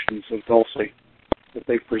revelations of Dulce that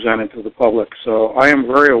they've presented to the public. So I am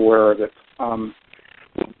very aware of it. Some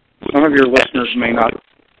of your listeners may not.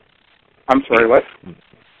 I'm sorry, what?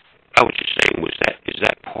 I was just saying, is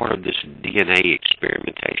that part of this DNA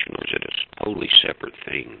experimentation, or is it a totally separate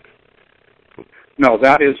thing? No,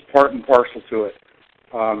 that is part and parcel to it.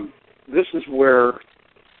 This is where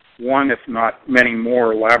one, if not many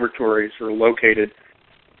more, laboratories are located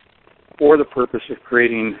for the purpose of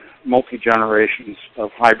creating multi-generations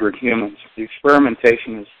of hybrid humans. The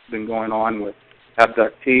experimentation has been going on with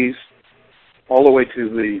abductees all the way to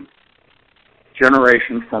the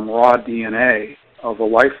generation from raw DNA of a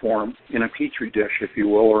life form in a petri dish, if you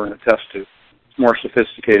will, or in a test tube. It's more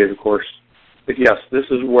sophisticated, of course. But yes, this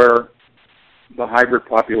is where the hybrid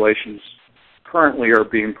populations currently are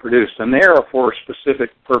being produced. And they are for a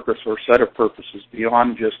specific purpose or set of purposes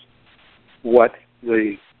beyond just what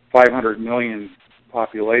the 500 million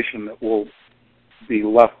population that will be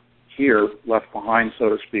left behind, so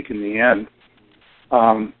to speak, in the end.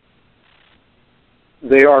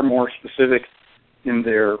 They are more specific in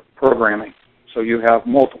their programming. So you have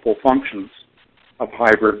multiple functions of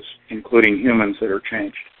hybrids, including humans, that are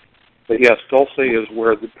changed. But yes, Dulce is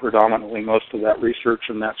where predominantly most of that research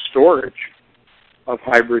and that storage of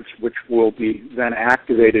hybrids, which will be then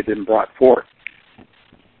activated and brought forth.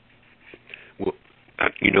 Well, I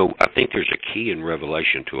think there's a key in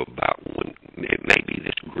Revelation to about when it may be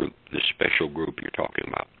this group, this special group you're talking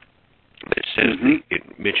about. But it says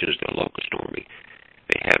it mentions the locust army.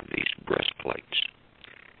 They have these breastplates,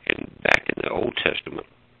 and back in the Old Testament,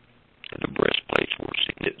 the breastplates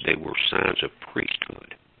were signs of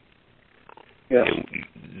priesthood. Yes. And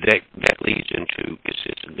that leads into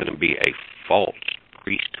it's going to be a false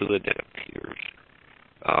priesthood that appears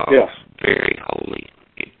very holy.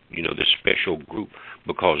 The special group,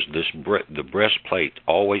 because the breastplate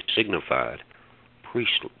always signified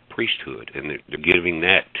priesthood, and they're giving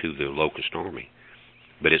that to the locust army.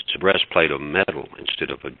 But it's a breastplate of metal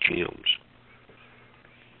instead of gems.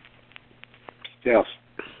 Yes.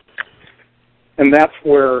 And that's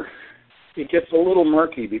where it gets a little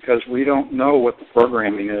murky, because we don't know what the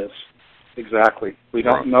programming is exactly. We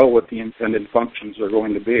don't know what the intended functions are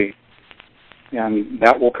going to be. And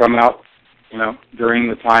that will come out, during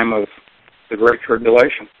the time of the Great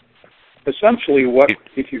Tribulation. Essentially,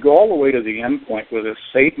 if you go all the way to the end point where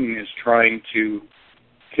Satan is trying to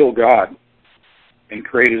kill God and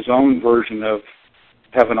create his own version of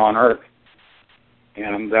heaven on earth,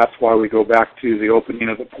 and that's why we go back to the opening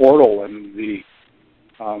of the portal and the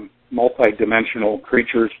multi-dimensional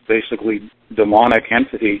creatures, basically demonic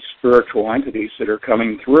entities, spiritual entities that are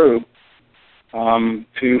coming through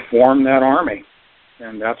to form that army.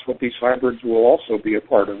 And that's what these hybrids will also be a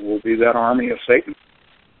part of, will be that army of Satan.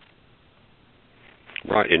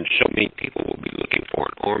 Right, and so many people will be looking for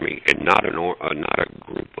an army and not a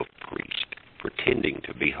group of priests pretending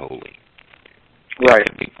to be holy. Right.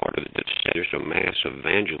 To be part of it. There's a mass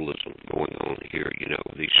evangelism going on here.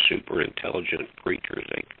 These super intelligent preachers,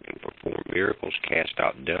 they can perform miracles, cast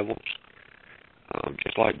out devils,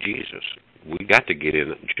 just like Jesus. We got to get in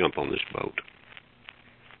and jump on this boat.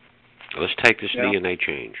 Let's take this DNA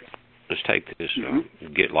change. Let's take this.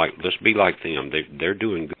 Let's be like them. They're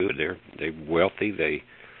doing good. They're wealthy. They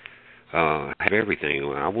have everything.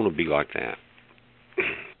 I want to be like that.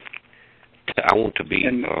 I want to be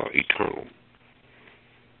eternal.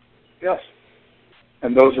 Yes.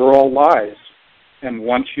 And those are all lies. And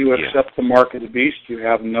once you accept the mark of the beast, you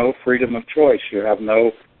have no freedom of choice. You have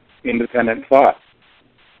no independent thought.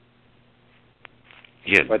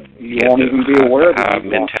 Yeah, but you won't even be aware of the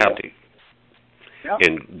mentality. Yeah.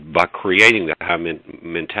 And by creating the high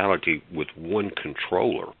mentality with one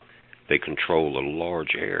controller, they control a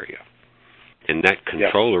large area. And that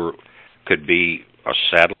controller could be a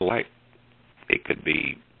satellite. It could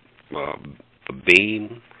be a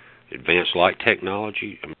beam, advanced light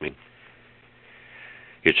technology. I mean,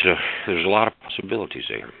 there's a lot of possibilities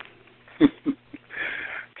there.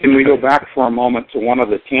 Can we go back for a moment to one of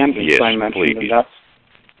the tangents I mentioned? Please. And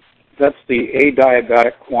that's the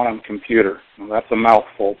adiabatic quantum computer. Well, that's a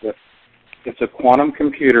mouthful, but it's a quantum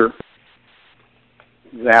computer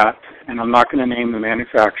that, and I'm not going to name the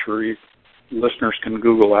manufacturer, listeners can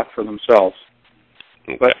Google that for themselves.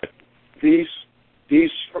 Okay. But these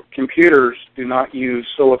computers do not use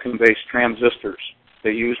silicon-based transistors.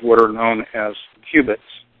 They use what are known as qubits.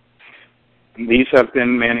 And these have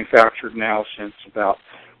been manufactured now since about,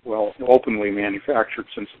 openly manufactured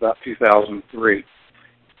since about 2003.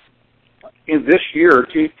 In this year,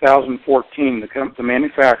 2014, the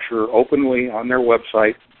manufacturer openly on their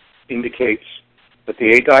website indicates that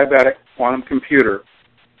the adiabatic quantum computer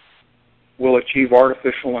will achieve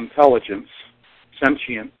artificial intelligence,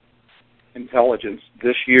 sentient intelligence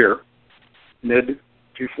this year,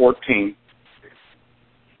 mid-2014.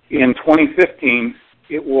 In 2015,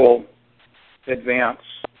 it will advance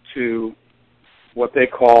to what they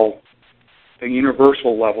call a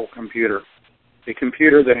universal level computer, a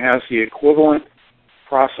computer that has the equivalent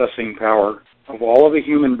processing power of all of the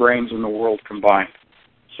human brains in the world combined.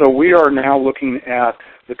 So we are now looking at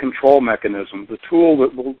the control mechanism, the tool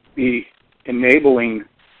that will be enabling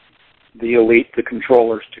the elite, the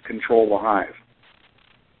controllers, to control the hive.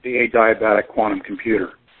 The adiabatic quantum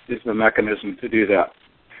computer is the mechanism to do that.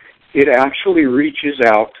 It actually reaches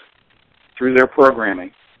out through their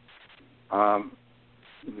programming.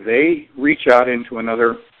 They reach out into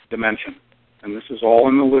another dimension, and this is all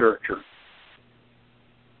in the literature.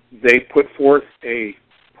 They put forth a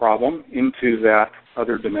problem into that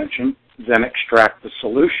other dimension, then extract the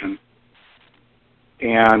solution,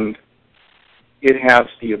 and it has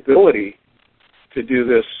the ability to do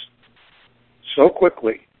this so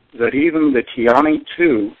quickly that even the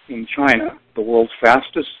Tianyi-2 in China, the world's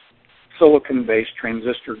fastest silicon-based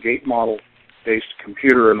transistor gate model-based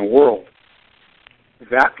computer in the world,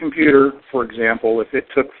 that computer, for example, if it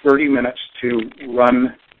took 30 minutes to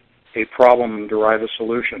run a problem and derive a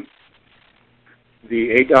solution,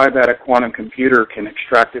 the adiabatic quantum computer can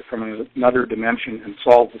extract it from another dimension and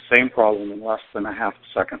solve the same problem in less than a half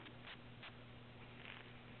a second.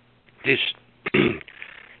 This,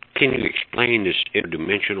 can you explain this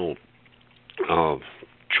interdimensional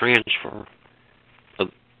transfer?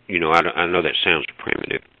 I know that sounds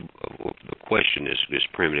primitive. The question is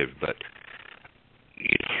primitive, but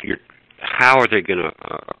how are they going to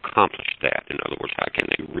accomplish that? In other words, how can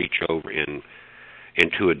they reach over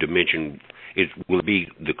into a dimension? Will it be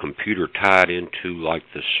the computer tied into like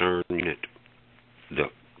the CERN unit, the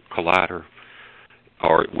collider,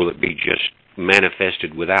 or will it be just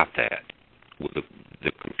manifested without that? Will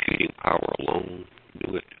the computing power alone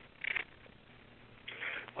do it?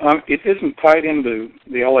 It isn't tied into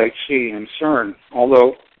the LHC and CERN,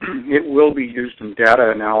 although it will be used in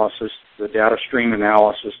data analysis, the data stream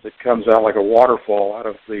analysis that comes out like a waterfall out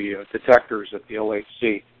of the detectors at the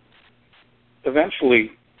LHC.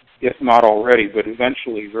 Eventually, if not already, but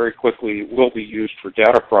eventually, very quickly, it will be used for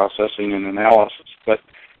data processing and analysis. But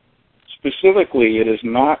specifically, it is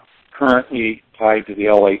not currently tied to the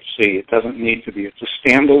LHC. It doesn't need to be. It's a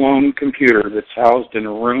standalone computer that's housed in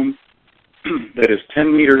a room that is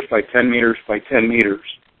 10 meters by 10 meters by 10 meters.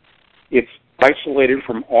 It's isolated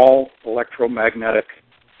from all electromagnetic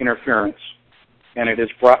interference, and it is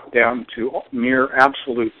brought down to near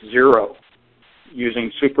absolute zero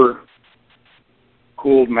using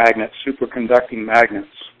super-cooled magnets, superconducting magnets.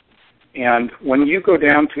 And when you go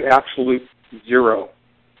down to absolute zero,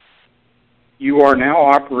 you are now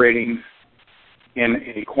operating in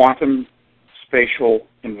a quantum spatial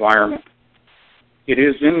environment. It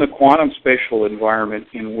is in the quantum spatial environment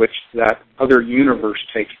in which that other universe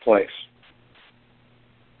takes place.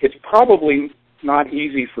 It's probably not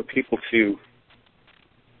easy for people to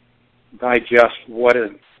digest what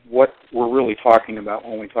we're really talking about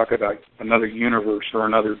when we talk about another universe or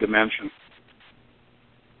another dimension.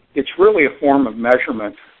 it's really a form of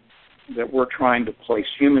measurement that we're trying to place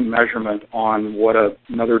human measurement on what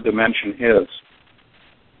another dimension is.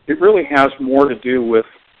 It really has more to do with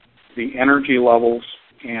the energy levels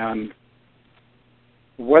and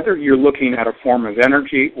whether you're looking at a form of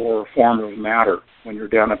energy or a form of matter when you're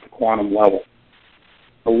down at the quantum level.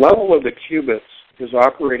 The level of the qubits is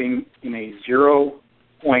operating in a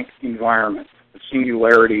zero-point environment, a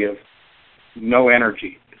singularity of no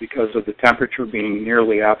energy because of the temperature being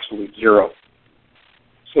nearly absolute zero.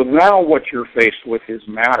 So now what you're faced with is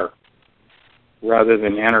matter rather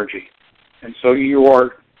than energy. And so you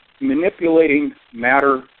are manipulating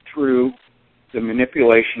matter through the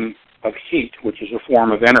manipulation of heat, which is a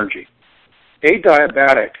form of energy.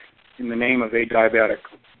 Adiabatic, in the name of adiabatic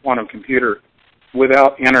quantum computer,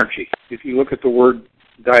 without energy. If you look at the word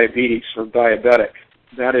diabetes or diabetic,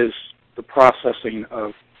 that is the processing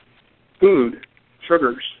of food,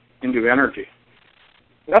 sugars, into energy.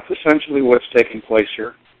 That's essentially what's taking place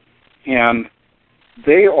here. And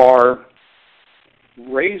they are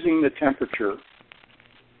raising the temperature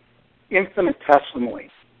infinitesimally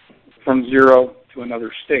from zero to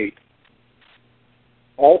another state,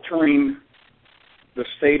 altering the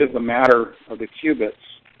state of the matter of the qubits,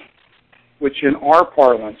 which in our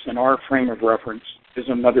parlance, in our frame of reference, is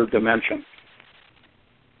another dimension.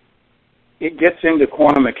 It gets into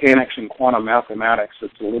quantum mechanics and quantum mathematics.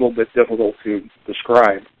 It's a little bit difficult to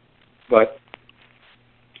describe, but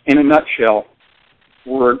in a nutshell,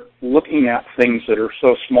 we're looking at things that are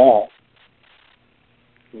so small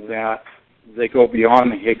that they go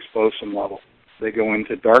beyond the Higgs boson level. They go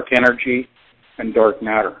into dark energy and dark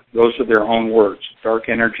matter. Those are their own words, dark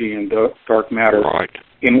energy and dark matter, right,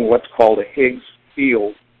 in what's called a Higgs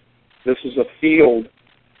field. This is a field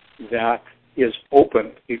that is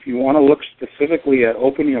open. If you want to look specifically at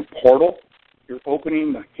opening a portal, you're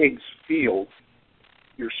opening the Higgs field.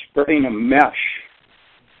 You're spreading a mesh.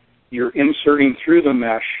 You're inserting through the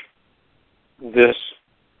mesh this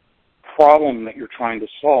problem that you're trying to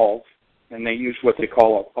solve, and they use what they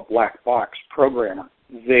call a black box programmer.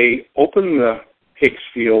 They open the Higgs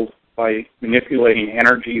field by manipulating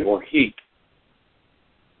energy or heat,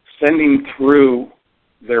 sending through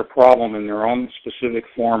their problem in their own specific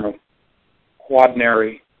form of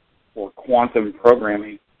quaternary or quantum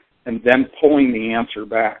programming, and then pulling the answer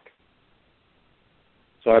back.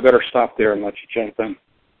 So I better stop there and let you jump in.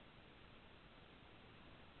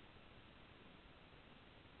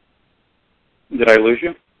 Did I lose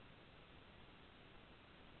you?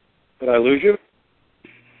 Did I lose you?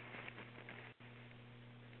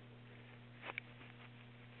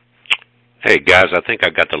 Hey, guys, I think I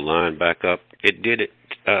got the line back up. It did it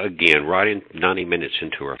again, right in 90 minutes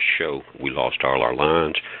into our show. We lost all our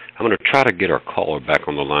lines. I'm going to try to get our caller back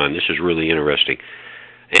on the line. This is really interesting.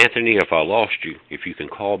 Anthony, if I lost you, if you can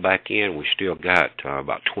call back in, we still got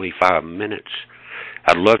about 25 minutes.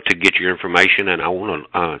 I'd love to get your information, and I want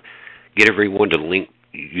to get everyone to link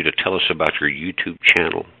you to tell us about your YouTube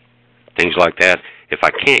channel, things like that. If I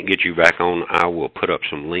can't get you back on, I will put up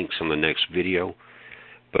some links on the next video.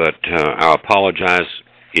 But I apologize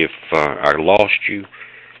if I lost you.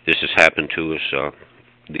 This has happened to us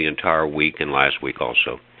the entire week and last week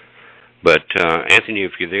also. But Anthony,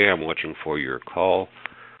 if you're there, I'm watching for your call.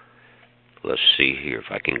 Let's see here if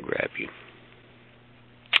I can grab you.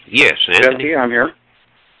 Yes, Anthony. Jesse, I'm here.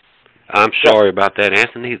 I'm sorry about that,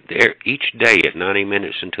 Anthony. There, each day at 90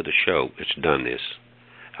 minutes into the show, it's done this.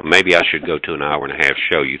 Maybe I should go to an hour-and-a-half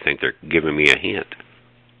show. You think they're giving me a hint?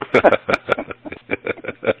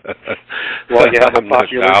 Well, you have a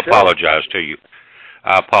popular I show. apologize to you.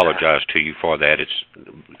 I apologize to you for that.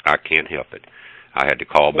 I can't help it. I had to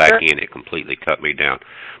call back in. It completely cut me down.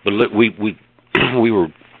 But look, we were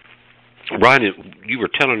Ryan, you were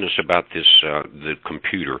telling us about this the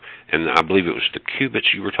computer, and I believe it was the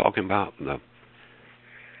qubits you were talking about.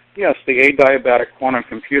 Yes, the adiabatic quantum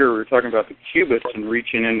computer. We were talking about the qubits and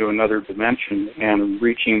reaching into another dimension and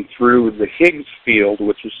reaching through the Higgs field,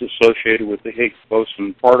 which is associated with the Higgs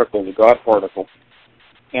boson particle, the God particle.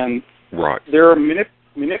 And right, they're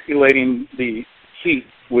manipulating the heat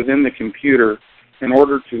within the computer in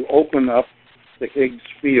order to open up the Higgs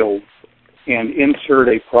field and insert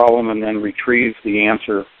a problem and then retrieve the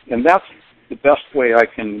answer. And that's the best way I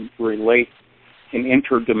can relate an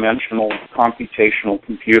interdimensional computational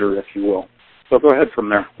computer, if you will. So go ahead from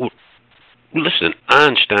there. Well, listen,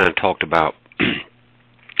 Einstein talked about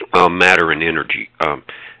matter and energy,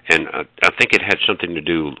 and I think it had something to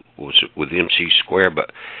do with MC squared,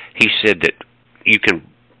 but he said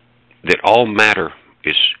that all matter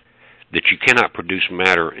is, that you cannot produce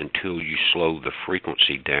matter until you slow the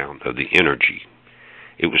frequency down of the energy.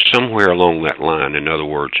 It was somewhere along that line. In other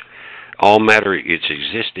words, all matter, it's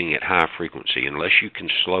existing at high frequency. Unless you can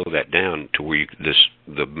slow that down to where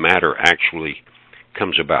the matter actually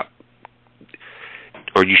comes about.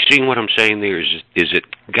 Are you seeing what I'm saying there? Is it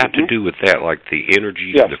got to do with that, like the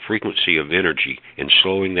energy, the frequency of energy, and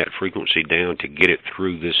slowing that frequency down to get it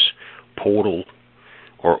through this portal?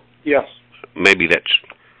 Or maybe that's...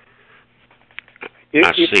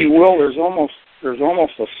 If you will, there's almost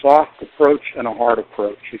a soft approach and a hard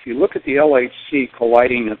approach. If you look at the LHC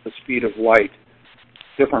colliding at the speed of light,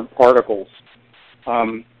 different particles,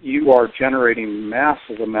 you are generating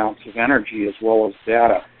massive amounts of energy as well as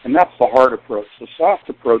data. And that's the hard approach. The soft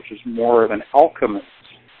approach is more of an alchemist's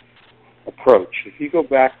approach. If you go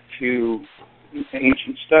back to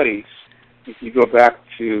ancient studies, if you go back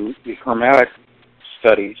to the Hermetic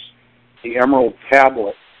studies, the Emerald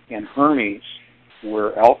Tablet and Hermes,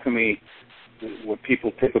 where alchemy, what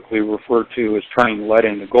people typically refer to as turning lead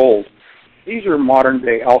into gold, these are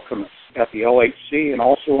modern-day alchemists at the LHC, and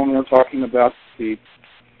also when we're talking about the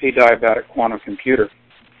adiabatic quantum computer,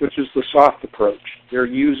 which is the soft approach. They're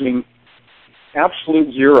using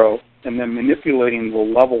absolute zero and then manipulating the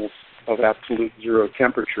levels of absolute zero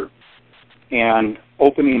temperature and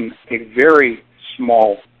opening a very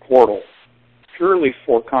small portal purely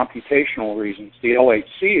for computational reasons. The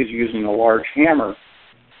LHC is using a large hammer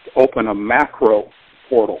to open a macro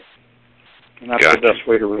portal, and that's the best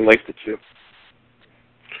way to relate the two.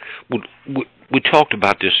 We talked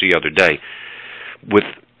about this the other day with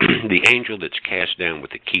the angel that's cast down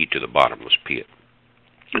with the key to the bottomless pit.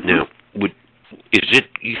 Now,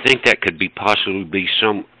 you think that could be possibly be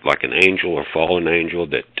some, like an angel or fallen angel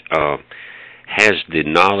that has the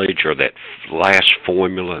knowledge or that last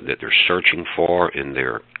formula that they're searching for in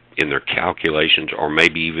their calculations, or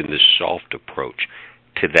maybe even this soft approach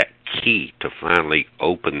to that key to finally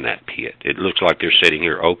open that pit? It looks like they're sitting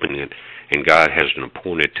here opening it, and God has an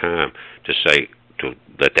appointed time to say, to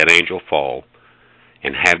let that angel fall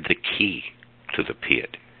and have the key to the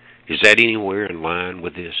pit. Is that anywhere in line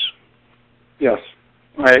with this? Yes,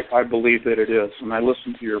 I believe that it is. And I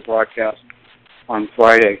listened to your broadcast on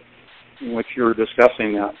Friday in which you were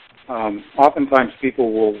discussing that. Oftentimes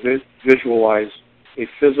people will visualize a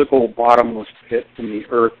physical bottomless pit in the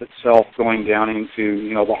earth itself going down into,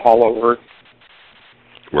 the hollow earth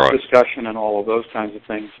discussion and all of those kinds of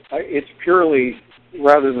things. It's purely,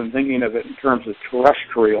 rather than thinking of it in terms of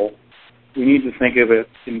terrestrial, we need to think of it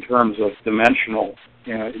in terms of dimensional,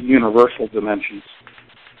 universal dimensions.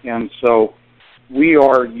 And so we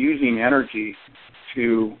are using energy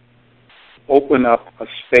to open up a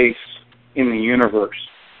space in the universe.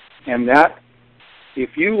 And that,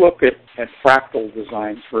 if you look at fractal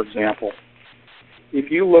designs, for example, if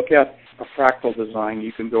you look at a fractal design,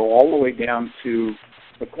 you can go all the way down to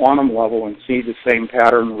the quantum level and see the same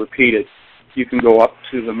pattern repeated. You can go up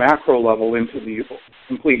to the macro level into the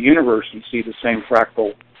complete universe and see the same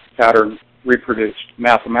fractal pattern reproduced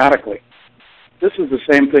mathematically. This is the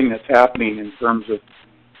same thing that's happening in terms of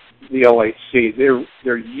the LHC.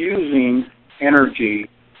 They're using energy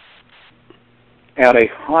at a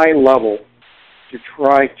high level to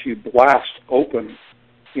try to blast open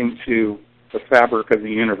into the fabric of the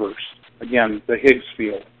universe. Again, the Higgs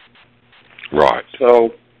field. Right. So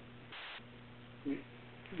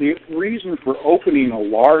the reason for opening a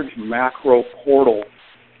large macro portal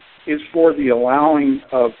is for the allowing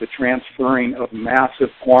of the transferring of massive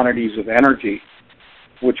quantities of energy,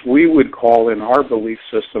 which we would call in our belief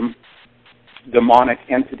system demonic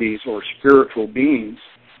entities or spiritual beings,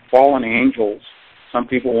 fallen angels. Some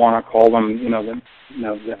people want to call them,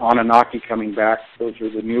 the Anunnaki coming back. Those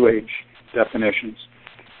are the New Age definitions.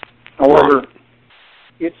 However,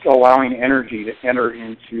 it's allowing energy to enter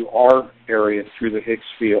into our area through the Higgs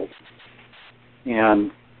field.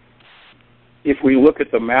 And if we look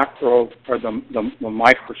at the macro or the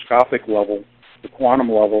microscopic level, the quantum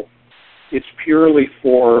level, it's purely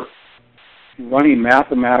for running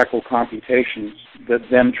mathematical computations that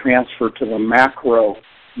then transfer to the macro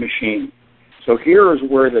machine. So here is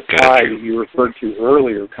where the tie that you referred to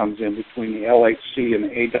earlier comes in between the LHC and the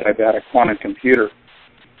adiabatic quantum computer.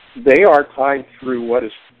 They are tied through what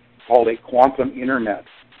is called a quantum internet.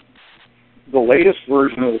 The latest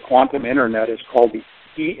version of the quantum internet is called the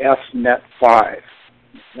ESNet 5.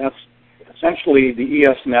 That's essentially the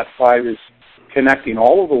ESNet 5 is connecting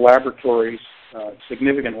all of the laboratories,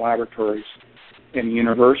 significant laboratories in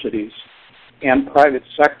universities and private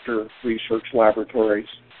sector research laboratories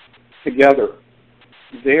together.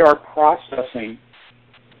 They are processing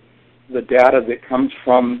the data that comes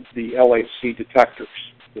from the LHC detectors,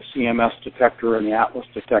 the CMS detector and the Atlas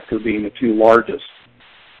detector being the two largest.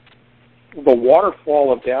 the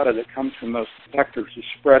waterfall of data that comes from those detectors is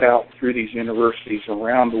spread out through these universities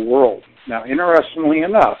around the world. Now, interestingly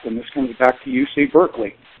enough, and this comes back to UC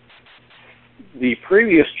Berkeley, the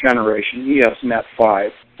previous generation, ESNet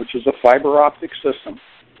 5, which is a fiber optic system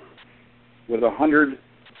with 100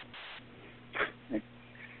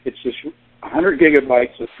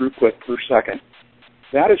 gigabytes of throughput per second.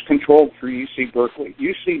 That is controlled through UC Berkeley.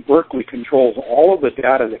 UC Berkeley controls all of the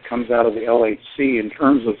data that comes out of the LHC in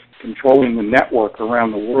terms of controlling the network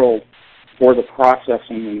around the world for the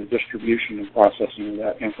processing and the distribution and processing of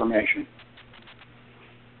that information.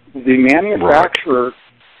 The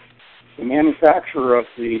manufacturer of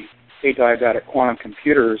the adiabatic quantum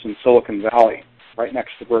computer is in Silicon Valley, right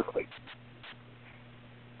next to Berkeley.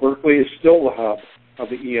 Berkeley is still the hub of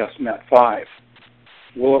the ESNet 5.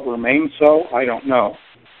 Will it remain so? I don't know.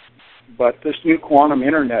 But this new quantum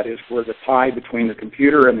internet is where the tie between the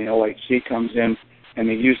computer and the LHC comes in, and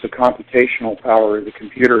they use the computational power of the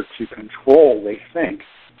computer to control, they think,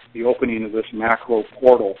 the opening of this macro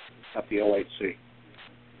portal at the LHC.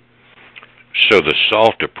 So the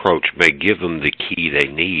soft approach may give them the key they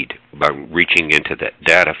need by reaching into that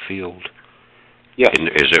data field? Yes. And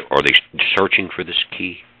are they searching for this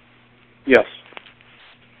key? Yes.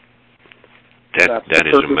 That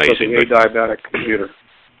is amazing. Of the adiabatic computer.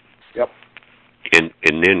 Yep. And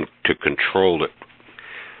then to control it,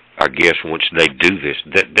 I guess once they do this,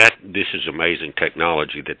 this is amazing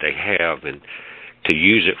technology that they have, and to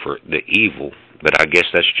use it for the evil. But I guess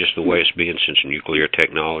that's just the way it's been since nuclear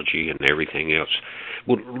technology and everything else.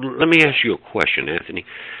 Well, let me ask you a question, Anthony.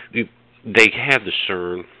 They have the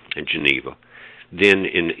CERN in Geneva. Then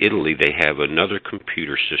in Italy, they have another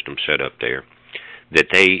computer system set up there that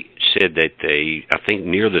they said that they, I think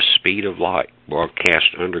near the speed of light,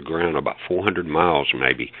 broadcast underground about 400 miles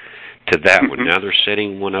maybe, to that one. Now they're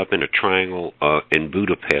setting one up in a triangle in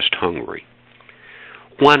Budapest, Hungary.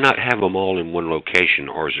 Why not have them all in one location,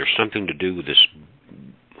 or is there something to do with this,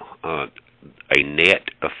 a net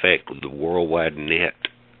effect, the worldwide net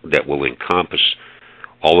that will encompass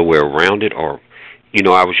all the way around it? Or, you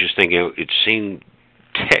know, I was just thinking,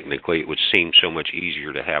 technically it would seem so much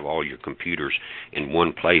easier to have all your computers in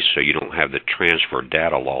one place so you don't have the transfer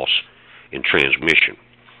data loss in transmission.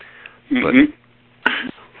 But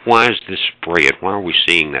why is this spread? Why are we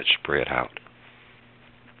seeing that spread out?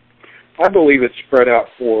 I believe it's spread out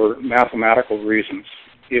for mathematical reasons.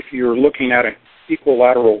 If you're looking at an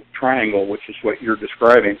equilateral triangle, which is what you're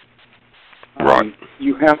describing, right,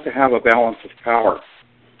 you have to have a balance of power.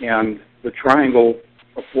 And the triangle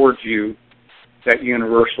affords you that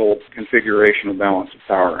universal configuration of balance of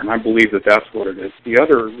power. And I believe that that's what it is. The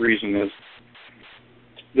other reason is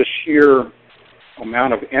the sheer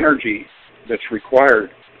amount of energy that's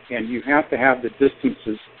required. And you have to have the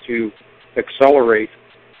distances to accelerate.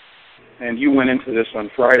 And you went into this on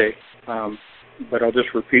Friday, but I'll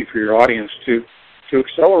just repeat for your audience. To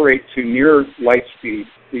accelerate to near light speed,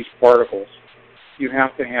 these particles, you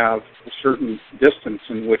have to have a certain distance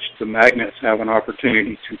in which the magnets have an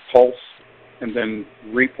opportunity to pulse and then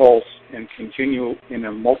repulse and continue in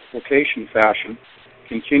a multiplication fashion,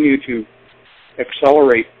 continue to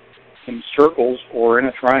accelerate in circles or in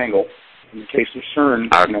a triangle. In the case of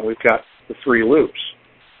CERN, we've got the 3 loops.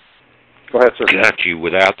 Go ahead, sir. Got you,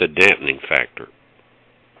 without the dampening factor.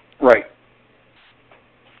 Right.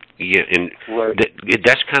 Yeah, and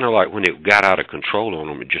that's kind of like when it got out of control on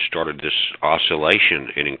them, it just started this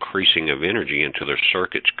oscillation and increasing of energy until their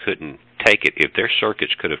circuits couldn't take it. If their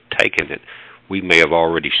circuits could have taken it, we may have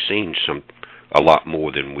already seen a lot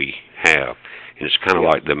more than we have. And it's kind of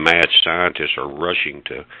like the mad scientists are rushing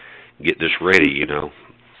to get this ready, you know.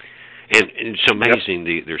 And it's amazing.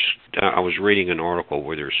 I was reading an article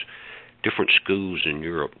where there's different schools in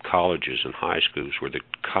Europe, colleges and high schools, where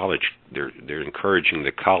they're encouraging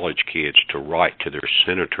the college kids to write to their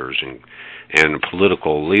senators and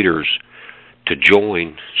political leaders to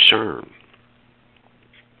join CERN.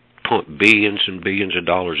 Pump billions and billions of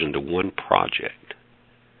dollars into one project.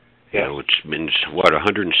 You know, it's been,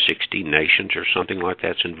 160 nations or something like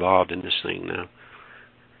that's involved in this thing now?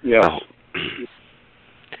 Yes.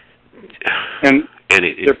 And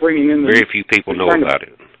they're bringing in very few people know about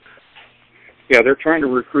it. Yeah, they're trying to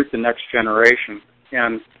recruit the next generation.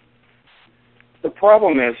 And the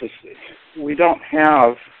problem is we don't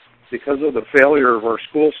have, because of the failure of our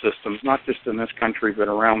school systems, not just in this country but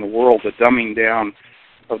around the world, the dumbing down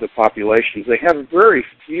of the populations. They have very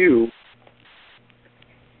few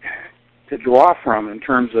to draw from in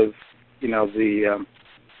terms of, you know, the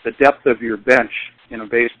depth of your bench in a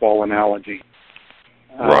baseball analogy.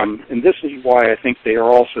 Right. And this is why I think they are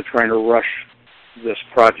also trying to rush this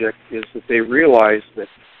project, is that they realize that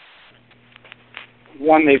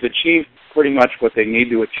one, they've achieved pretty much what they need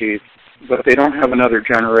to achieve, but they don't have another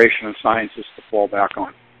generation of scientists to fall back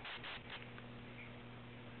on.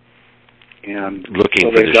 And looking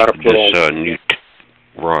so for they've got to put this new,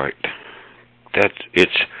 right?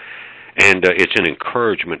 It's an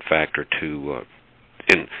encouragement factor to,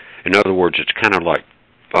 in other words, it's kind of like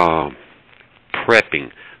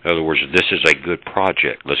prepping. In other words, this is a good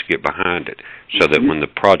project. Let's get behind it, so that when the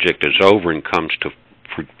project is over and comes to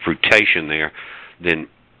fruition, then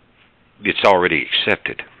it's already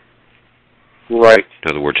accepted. Right.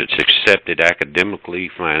 In other words, it's accepted academically,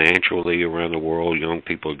 financially around the world. Young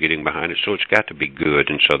people are getting behind it, so it's got to be good.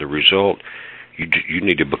 And so the result, you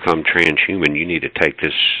need to become transhuman. You need to take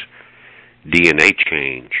this DNA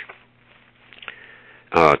change.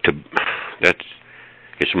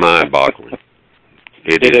 It's mind-boggling.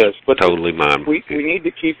 It is, but totally mind-boggling. We need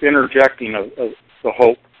to keep interjecting the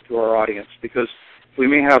hope to our audience, because we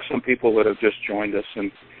may have some people that have just joined us, and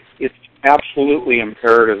it's absolutely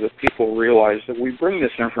imperative that people realize that we bring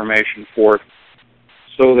this information forth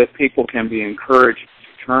so that people can be encouraged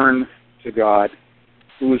to turn to God,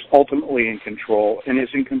 who is ultimately in control and is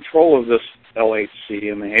in control of this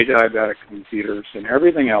LHC and the adiabatic computers and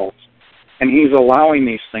everything else, and he's allowing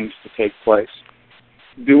these things to take place.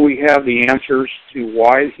 Do we have the answers to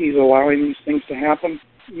why he's allowing these things to happen?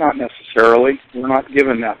 Not necessarily. We're not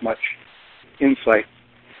given that much insight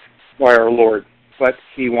by our Lord, but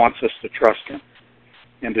he wants us to trust him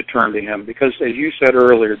and to turn to him, because as you said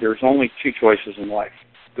earlier, there's only two choices in life: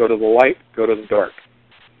 go to the light, go to the dark.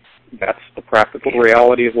 That's the practical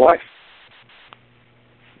reality of life.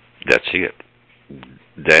 That's it.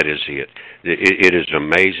 That is it. It is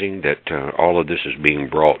amazing that all of this is being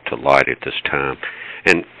brought to light at this time.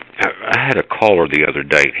 And I had a caller the other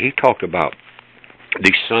day. He talked about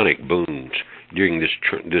these sonic booms during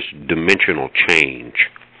this dimensional change.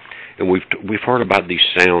 And we've heard about these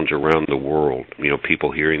sounds around the world,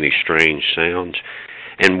 people hearing these strange sounds,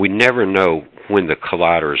 and we never know when the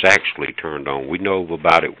collider is actually turned on. We know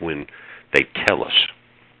about it when they tell us,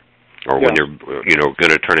 or when they're going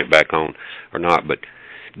to turn it back on or not. But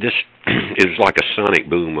this is like a sonic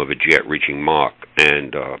boom of a jet reaching Mach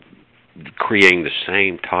and creating the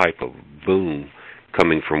same type of boom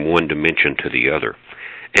coming from one dimension to the other.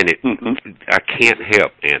 And I can't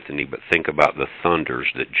help, Anthony, but think about the thunders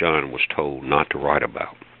that John was told not to write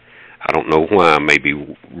about. I don't know why. I may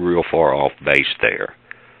be real far off base there.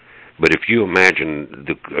 But if you imagine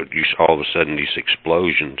all of a sudden these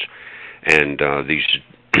explosions and these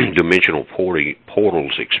dimensional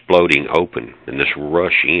portals exploding open and this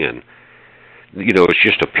rush in, it's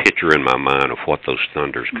just a picture in my mind of what those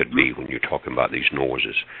thunders could be when you're talking about these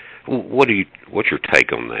noises. What's your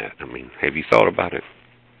take on that? I mean, have you thought about it?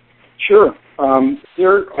 Sure.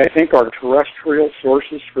 There, I think, are terrestrial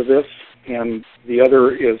sources for this, and the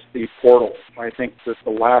other is the portal. I think that the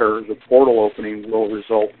latter, the portal opening, will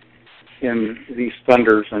result in these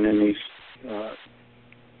thunders and in these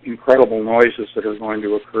incredible noises that are going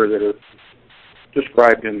to occur that are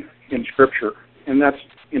described in Scripture. And that's,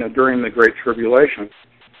 during the Great Tribulation.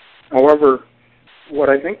 However, what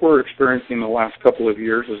I think we're experiencing the last couple of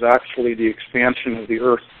years is actually the expansion of the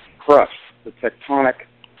Earth's crust, the tectonic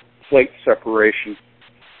plate separation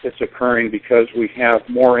that's occurring because we have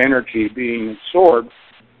more energy being absorbed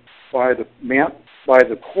by the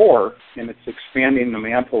core, and it's expanding the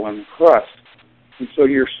mantle and the crust. And so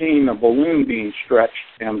you're seeing a balloon being stretched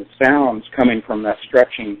and the sounds coming from that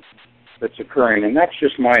stretching that's occurring. And that's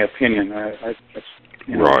just my opinion.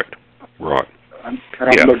 Right.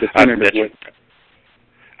 I don't know definitively.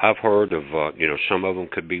 I've heard of, some of them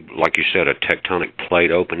could be, like you said, a tectonic plate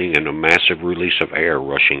opening and a massive release of air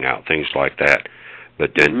rushing out, things like that.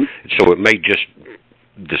 But then, so it may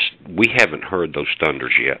we haven't heard those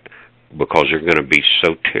thunders yet because they're going to be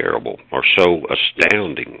so terrible or so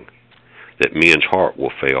astounding that men's heart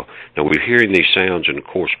will fail. Now, we're hearing these sounds, and of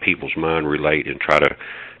course, people's mind relate and try to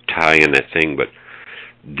tie in that thing, but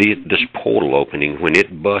this portal opening, when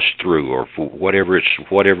it busts through, or for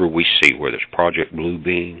whatever we see, whether it's Project Blue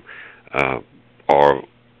Beam, or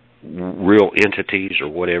real entities, or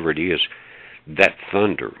whatever it is, that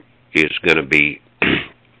thunder is going to be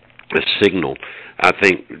a signal. I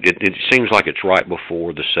think it seems like it's right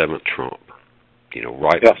before the seventh trump.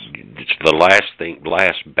 Right? Yes. It's the last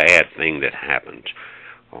bad thing that happens.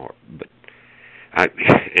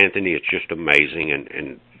 Anthony, it's just amazing,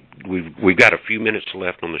 and we've got a few minutes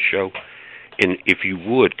left on the show, and if you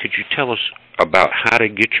would, could you tell us about how to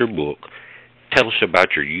get your book? Tell us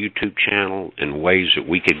about your YouTube channel and ways that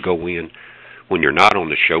we could go in. when you're not on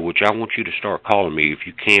the show, which I want you to start calling me if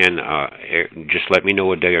you can. Just let me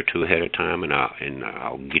know a day or two ahead of time, and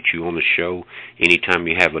I'll get you on the show anytime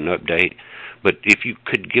you have an update. But if you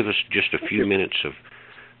could give us just a few minutes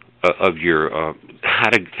of your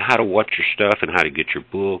how to watch your stuff and how to get your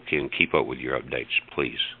book and keep up with your updates,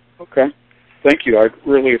 please. Okay. Thank you. I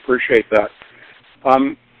really appreciate that.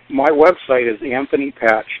 My website is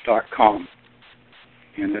anthonypatch.com,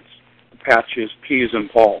 and it's Patch is P as in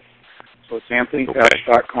Paul. So it's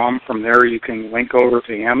anthonypatch.com. From there, you can link over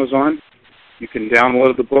to Amazon. You can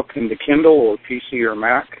download the book into Kindle or PC or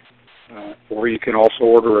Mac, or you can also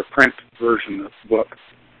order a print version of the book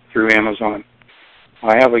through Amazon.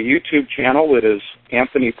 I have a YouTube channel that is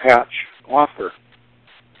Anthony Patch Author.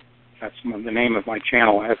 That's the name of my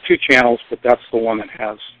channel. I have two channels, but that's the one that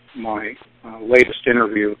has my latest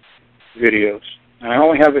interview videos. And I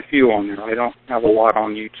only have a few on there. I don't have a lot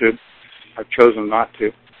on YouTube. I've chosen not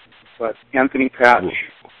to. But Anthony Patch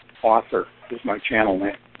Author is my channel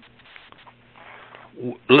name.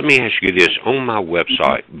 Let me ask you this. On my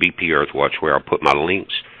website, BPEarthWatch, where I put my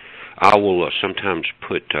links, I will sometimes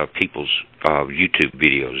put people's YouTube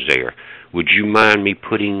videos there. Would you mind me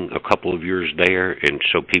putting a couple of yours there, and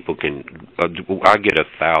so people can? I get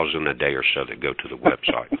 1,000 a day or so that go to the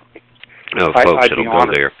website. Folks that'll go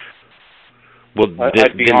there. Well,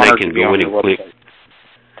 then they can go in and click.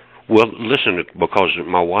 Well, listen, because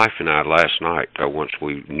my wife and I last night, once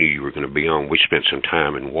we knew you were going to be on, we spent some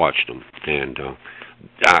time and watched them, and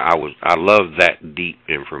I love that deep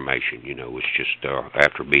information. You know, it's just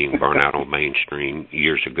after being burnt out on mainstream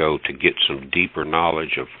years ago, to get some deeper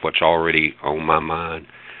knowledge of what's already on my mind.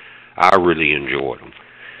 I really enjoyed them.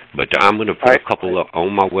 But I'm going to put a couple up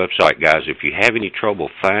on my website, guys. If you have any trouble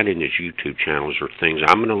finding his YouTube channels or things,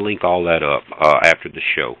 I'm going to link all that up after the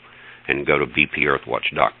show, and go to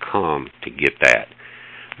BPEarthWatch.com to get that.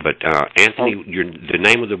 But Anthony, the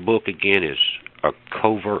name of the book again is A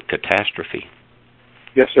Covert Catastrophe.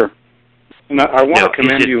 Yes, sir. And I want to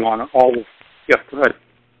commend you on all of... Yeah, go ahead.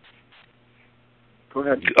 Go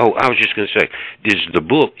ahead. Oh, I was just going to say,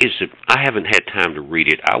 I haven't had time to read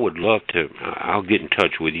it. I would love to. I'll get in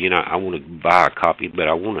touch with you. I want to buy a copy, but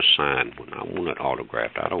I want a signed one. I want it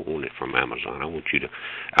autographed. I don't want it from Amazon. I want you to...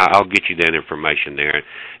 I'll get you that information there,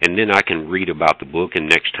 and then I can read about the book, and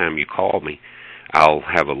next time you call me, I'll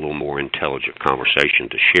have a little more intelligent conversation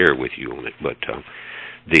to share with you on it. But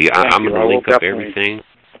I'm going to link up everything.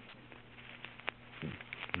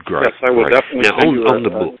 Great. Yes, I will definitely. Now, on the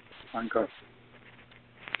book,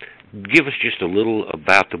 give us just a little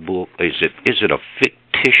about the book. Is it a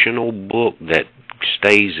fictional book that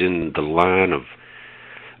stays in the line of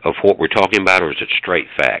what we're talking about, or is it straight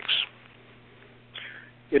facts?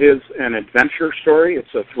 It is an adventure story.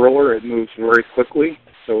 It's a thriller. It moves very quickly,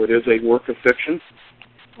 so it is a work of fiction.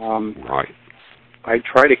 Right. I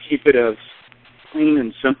try to keep it as clean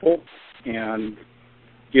and simple, and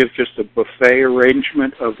give just a buffet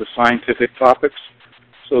arrangement of the scientific topics,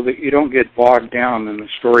 so that you don't get bogged down and the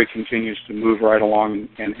story continues to move right along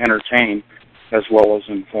and entertain as well as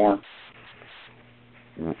inform.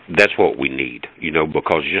 That's what we need,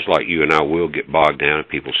 because just like you and I will get bogged down and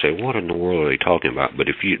people say, what in the world are they talking about? But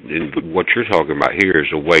what you're talking about here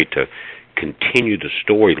is a way to continue the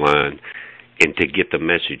storyline and to get the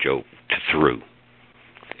message through.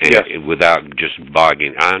 And yes. Without just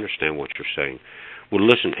bogging. I understand what you're saying. Well,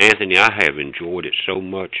 listen, Anthony, I have enjoyed it so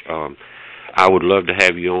much. I would love to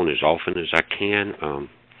have you on as often as I can.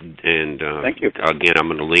 Thank you. Again, I'm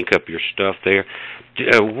going to link up your stuff there.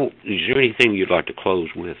 Is there anything you'd like to close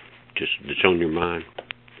with, just that's on your mind?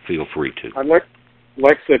 Feel free to. I'd like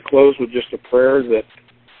to close with just a prayer that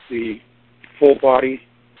the full body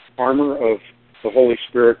armor of the Holy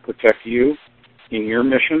Spirit protect you in your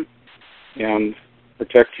mission and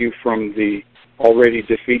protect you from the already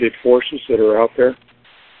defeated forces that are out there,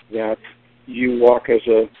 that you walk as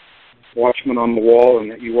a watchman on the wall and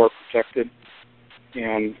that you are protected,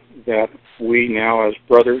 and that we now as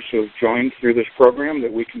brothers who have joined through this program,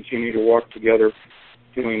 that we continue to walk together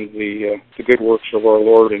doing the good works of our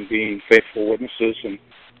Lord and being faithful witnesses and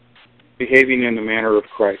behaving in the manner of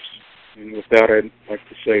Christ. And with that, I'd like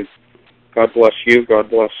to say, God bless you, God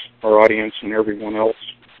bless our audience and everyone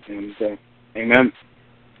else, and amen.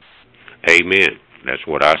 Amen. That's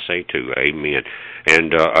what I say too. Amen.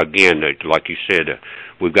 And again, like you said,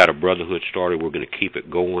 we've got a brotherhood started. We're going to keep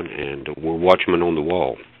it going, and we're watchmen on the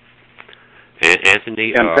wall. And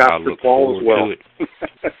Anthony, and I look Paul forward as well. to it.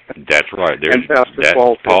 That's right. And Pastor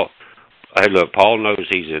Paul. Hey, look, Paul knows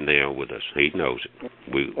he's in there with us. He knows it.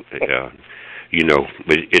 But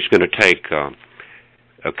it's going to take a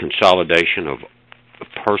consolidation of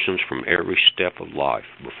persons from every step of life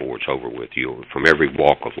before it's over with. You from every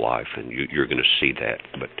walk of life, and you're going to see that.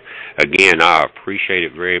 But again, I appreciate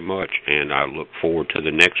it very much, and I look forward to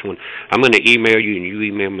the next one. I'm going to email you, and you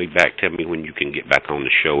email me back. Tell me when you can get back on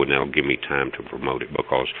the show, and that'll give me time to promote it,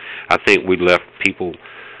 because I think we left people.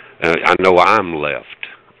 I know I'm left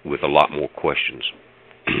with a lot more questions,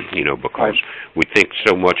 because we think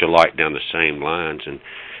so much alike down the same lines, and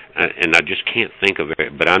I just can't think of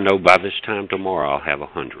it. But I know by this time tomorrow I'll have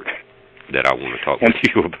 100 that I want to talk with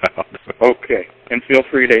you about. Okay, and feel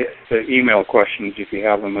free to email questions if you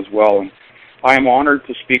have them as well. And I am honored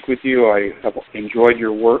to speak with you. I have enjoyed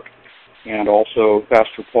your work, and also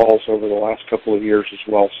Pastor Paul's over the last couple of years as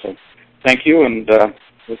well. So thank you, and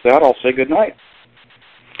with that, I'll say good night.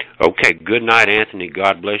 Okay, good night, Anthony.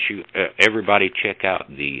 God bless you. Everybody check out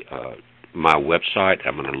my website.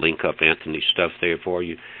 I'm going to link up Anthony's stuff there for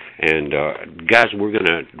you. And guys, we've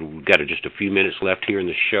got just a few minutes left here in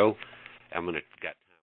the show. I'm going to got